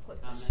just have a quick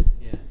comments?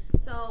 question. Yeah.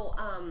 So,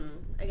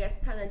 I guess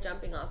kind of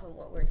jumping off of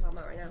what we're talking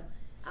about right now,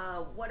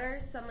 what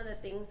are some of the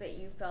things that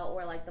you felt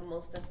were like the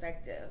most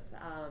effective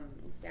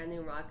in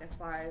Standing Rock as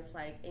far as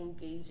like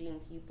engaging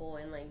people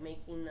and like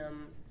making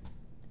them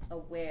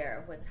aware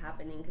of what's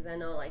happening? Because I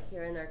know like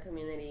here in our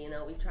community, you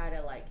know, we try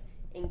to like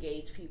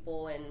engage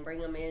people and bring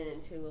them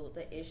into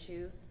the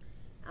issues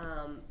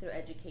through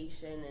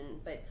education,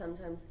 but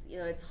sometimes, you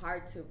know, it's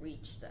hard to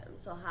reach them.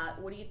 So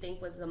what do you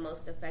think was the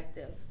most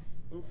effective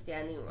in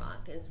Standing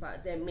Rock as far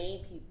that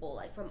made people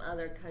like from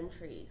other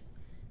countries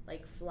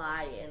like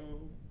fly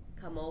and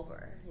come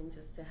over and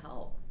just to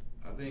help?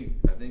 I think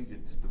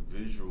it's the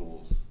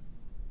visuals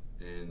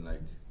in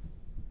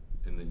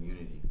the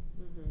unity.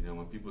 You know,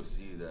 when people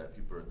see that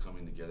people are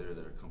coming together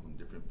that come from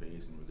different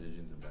faiths and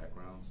religions and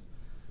backgrounds,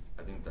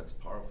 I think that's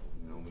powerful.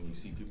 You know, when you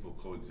see people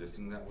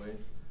coexisting that way,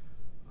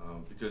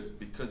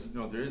 because you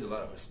know there is a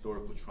lot of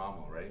historical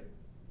trauma, right?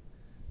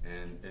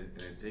 And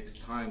it takes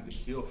time to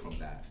heal from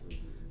that,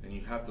 and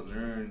you have to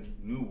learn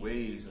new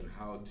ways on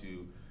how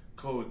to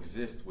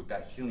coexist with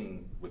that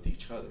healing with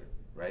each other,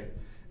 right?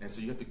 And so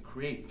you have to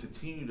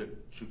continue to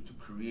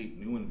create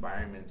new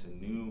environments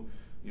and new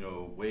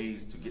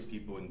ways to get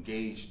people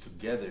engaged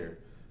together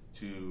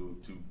to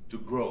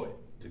grow it,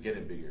 to get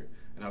it bigger.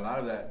 And a lot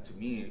of that, to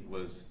me,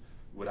 was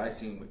what I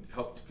seen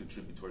helped to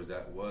contribute towards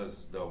that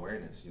was the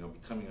awareness,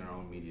 becoming our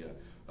own media.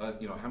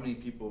 How many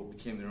people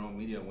became their own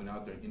media and went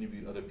out there and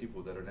interviewed other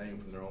people that are not even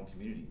from their own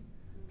community?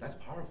 That's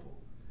powerful.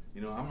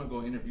 I'm going to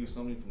go interview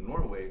somebody from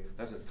Norway.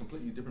 That's a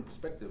completely different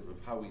perspective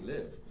of how we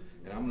live.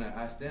 And I'm going to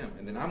ask them,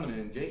 and then I'm going to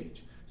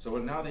engage. So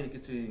now they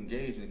get to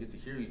engage and they get to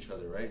hear each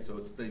other, right? So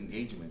it's the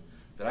engagement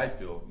that I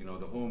feel,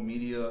 the whole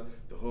media,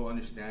 the whole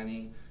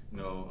understanding,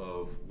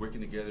 of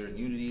working together in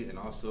unity, and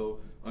also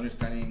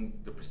understanding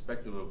the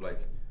perspective of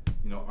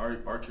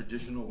our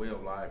traditional way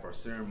of life, our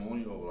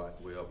ceremonial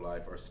way of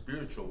life, our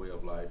spiritual way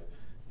of life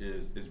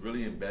is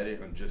really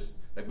embedded on just,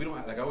 we don't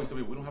have, I always say,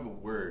 we don't have a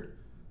word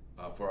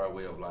for our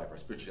way of life, our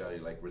spirituality,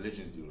 like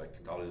religions do, like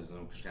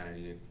Catholicism,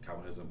 Christianity,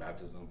 Calvinism,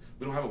 Baptism.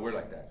 We don't have a word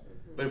like that.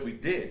 But if we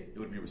did, it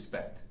would be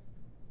respect.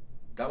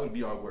 That would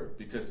be our word,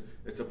 because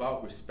it's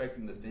about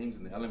respecting the things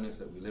and the elements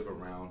that we live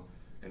around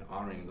and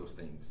honoring those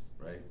things,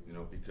 right?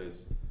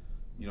 Because,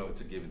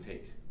 it's a give and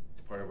take.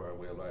 It's part of our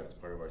way of life. It's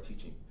part of our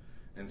teaching.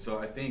 And so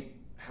I think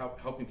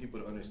helping people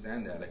to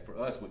understand that, like for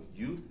us with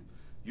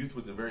youth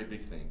was a very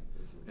big thing.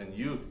 And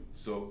youth,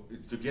 so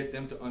to get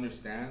them to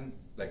understand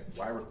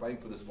why we're fighting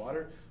for this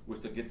water was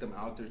to get them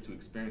out there to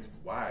experience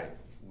why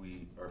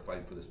we are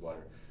fighting for this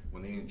water.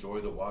 When they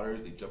enjoy the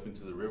waters, they jump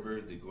into the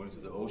rivers, they go into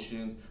the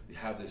oceans, they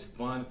have this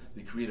fun,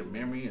 they create a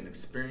memory, an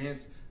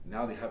experience.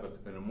 Now they have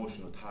an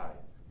emotional tie,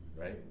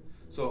 right?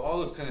 So all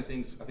those kind of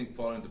things, I think,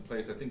 fall into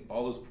place. I think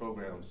all those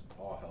programs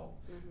all help.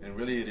 And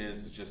really it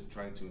is just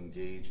trying to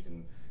engage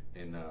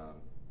in a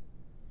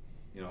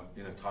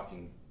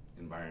talking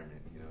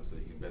environment, so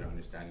you can better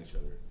understand each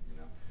other,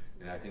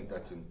 And I think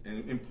that's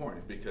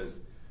important because,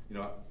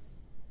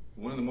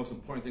 one of the most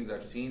important things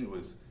I've seen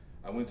was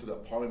I went to the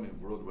Parliament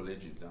of World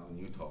Religions down in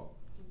Utah,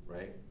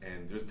 right?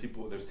 And there's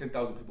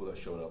 10,000 people that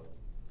showed up,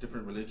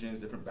 different religions,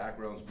 different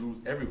backgrounds,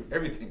 groups,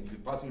 everything you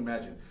could possibly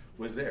imagine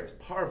was there. It's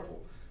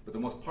powerful. But the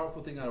most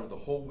powerful thing out of the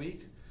whole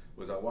week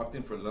was I walked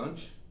in for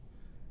lunch,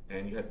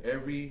 and you had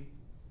every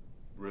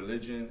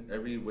religion,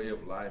 every way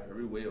of life,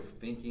 every way of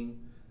thinking.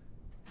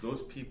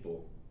 Those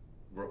people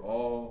were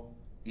all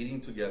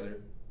eating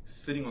together,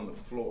 sitting on the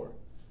floor.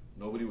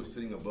 Nobody was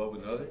sitting above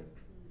another.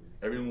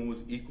 Everyone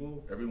was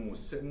equal. Everyone was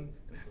sitting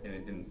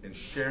and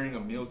sharing a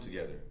meal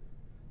together.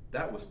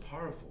 That was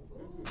powerful.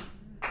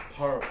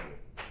 Powerful.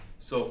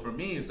 So for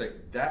me, it's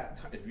like that.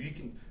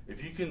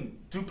 If you can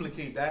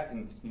duplicate that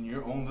in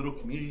your own little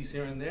communities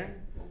here and there,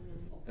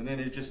 and then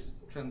it just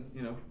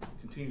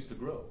continues to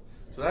grow.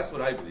 So that's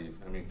what I believe.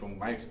 I mean, from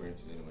my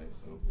experiences anyway.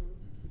 So.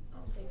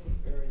 Thank you.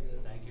 Very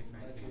good. Thank you,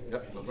 Frankie.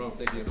 Yep, no problem.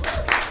 Thank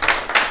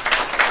you.